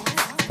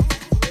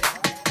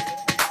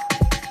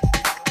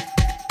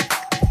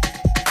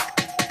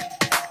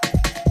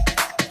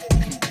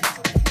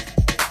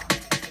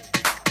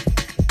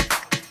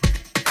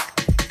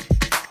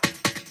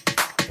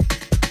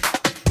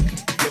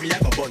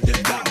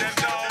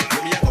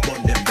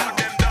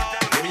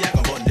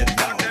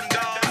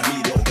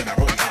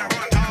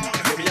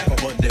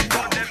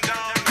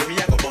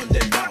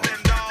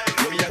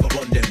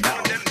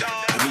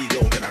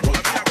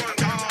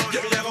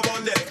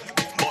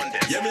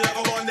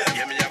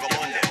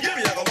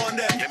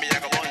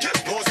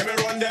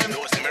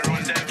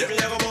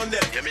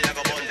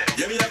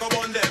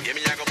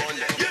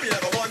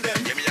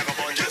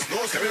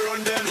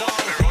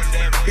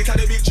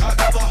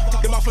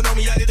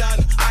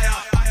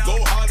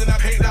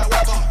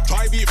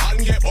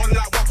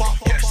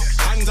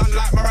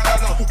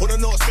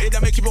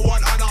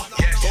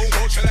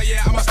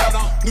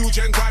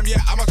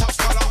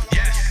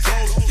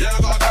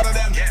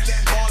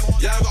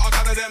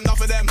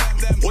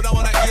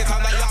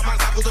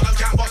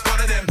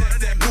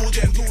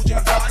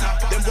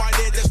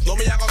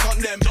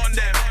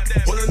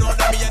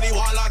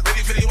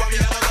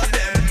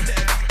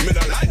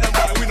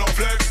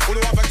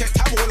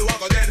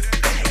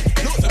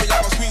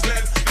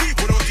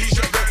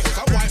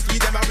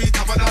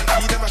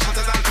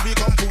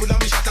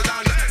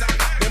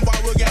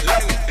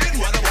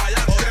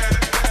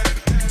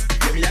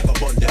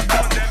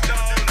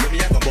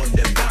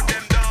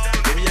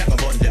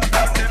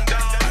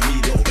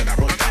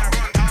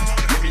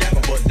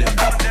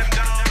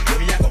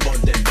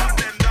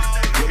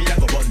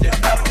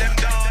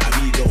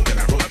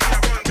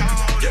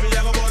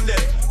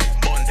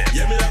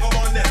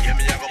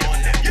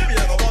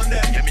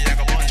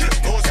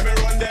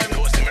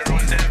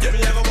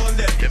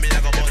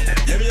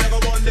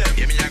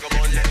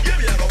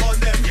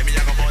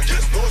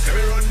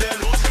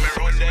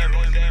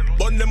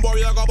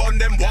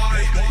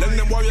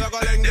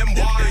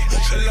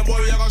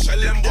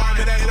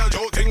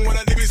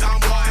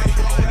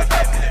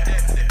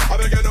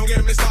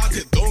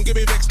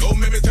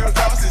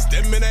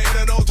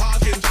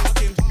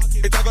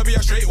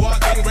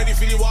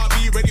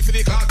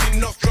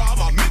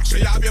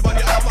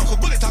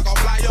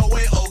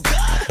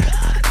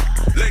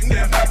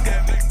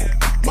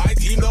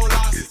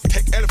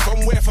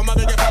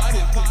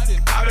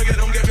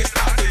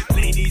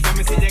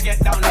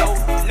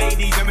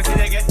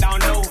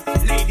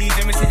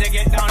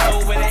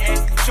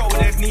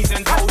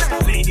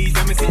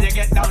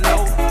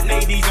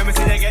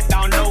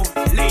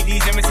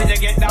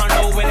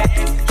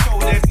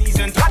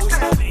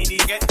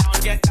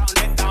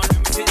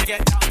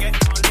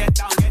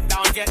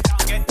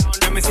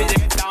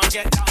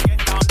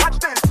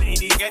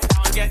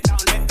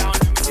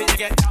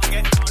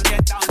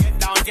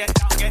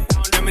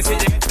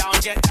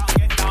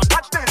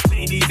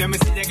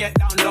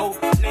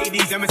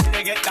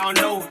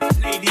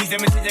 Ladies,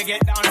 let me see you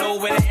get down low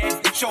with the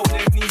head,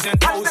 shoulders, knees and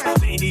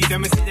toes. Ladies, let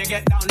me see you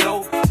get down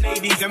low.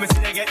 Ladies, let me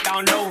see you get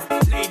down low.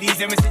 Ladies,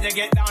 let me see you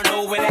get down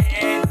low with the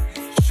head,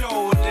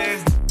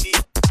 shoulders.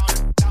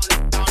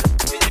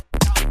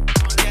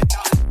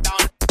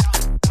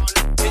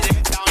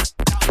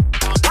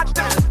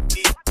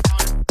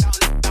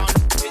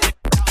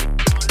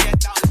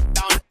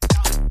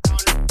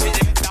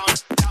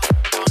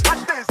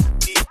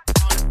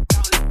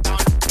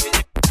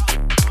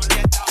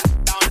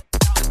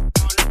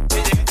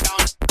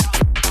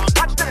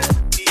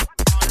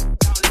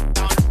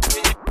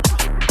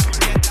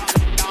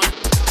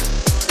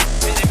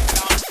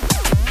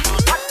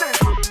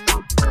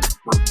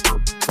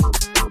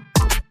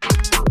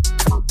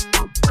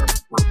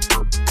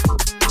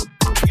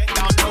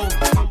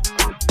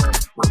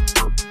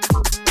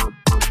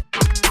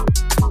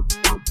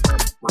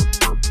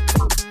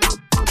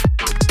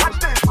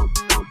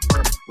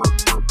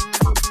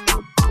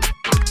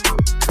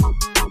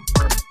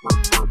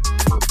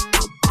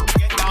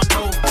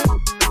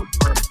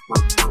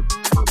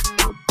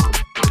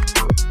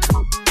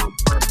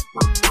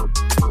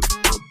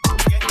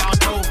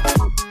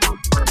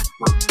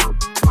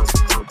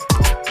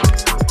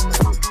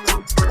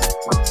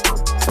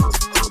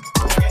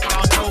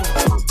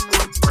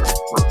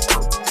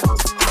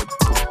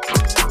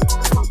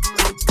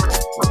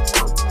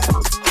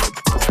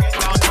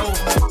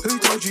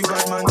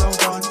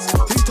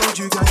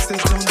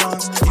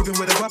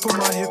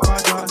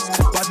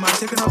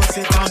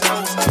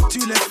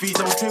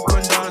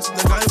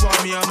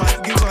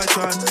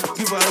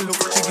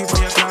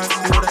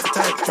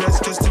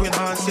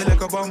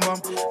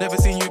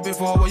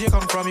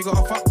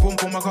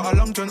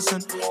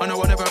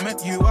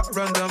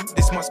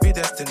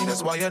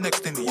 You're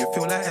next to me, you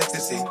feel like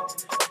ecstasy.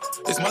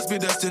 This must be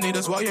destiny,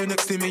 that's why you're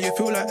next to me, you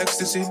feel like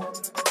ecstasy.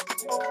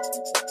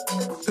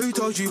 Who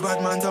told you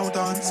bad man don't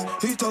dance?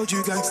 Who told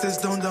you gangsters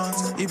don't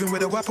dance? Even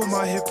with a whip on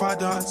my hip I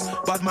dance.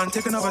 Bad man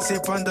take another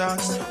sip and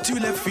dance. 2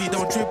 left feet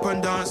don't trip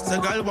and dance. The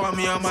girl want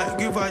me, I might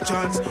give her a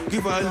chance.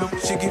 Give her a look,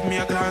 she give me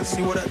a glance.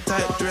 You wore that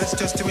tight dress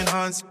just to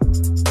enhance.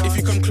 If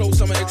you come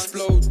close, I'ma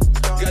explode.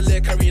 Got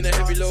leg carrying a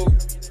heavy load.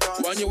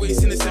 Round your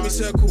waist in a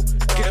semicircle.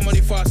 Getting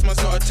money fast,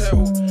 man's not a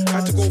turtle.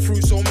 Had to go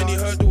through so many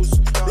hurdles.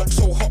 Block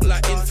so hot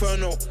like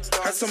inferno.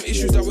 Had some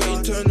issues that were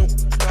internal.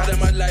 Had a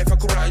mad life, I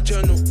could write a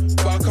journal.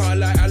 But I can't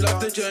lie, I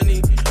love the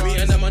journey. Me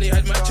and the money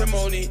had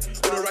matrimony.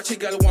 All the ratchet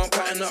gal want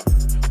pattern up.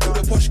 All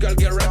the posh gal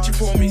get ratchet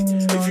for me.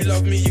 If you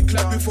love me, you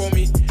clap it for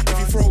me. If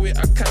you throw it,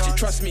 I catch it,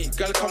 trust me.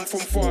 Gal come from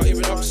far,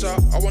 even up, sir.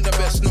 I want the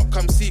best, not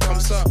come see, come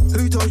sir.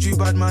 Who told you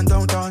bad man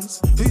don't dance?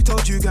 Who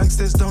told you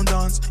gangsters don't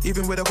dance?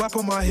 Even with a whip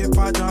on my hip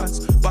I dance.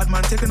 Bad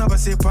man take another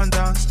sip and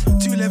dance.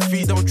 2 left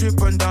feet don't trip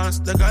and dance.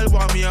 The girl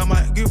want me, I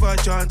might give her a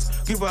chance.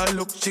 Give her a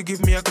look, she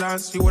give me a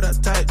glance. You wore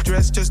that tight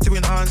dress just to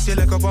enhance. You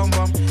like a bum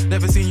bum.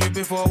 Never seen you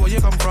before, where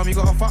you come from? You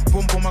got a fat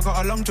bum bum, I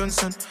got a long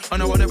Johnson. I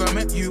know I never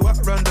met you at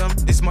random.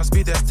 This must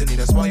be destiny,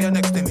 that's why you're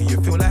next to me,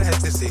 you feel like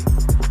ecstasy.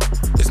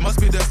 This must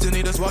be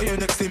destiny, that's why you're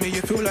next to me,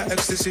 you feel like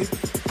ecstasy.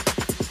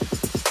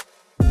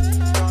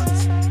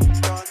 Dance,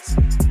 dance,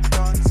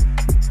 dance,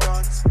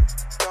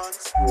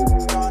 dance,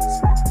 dance.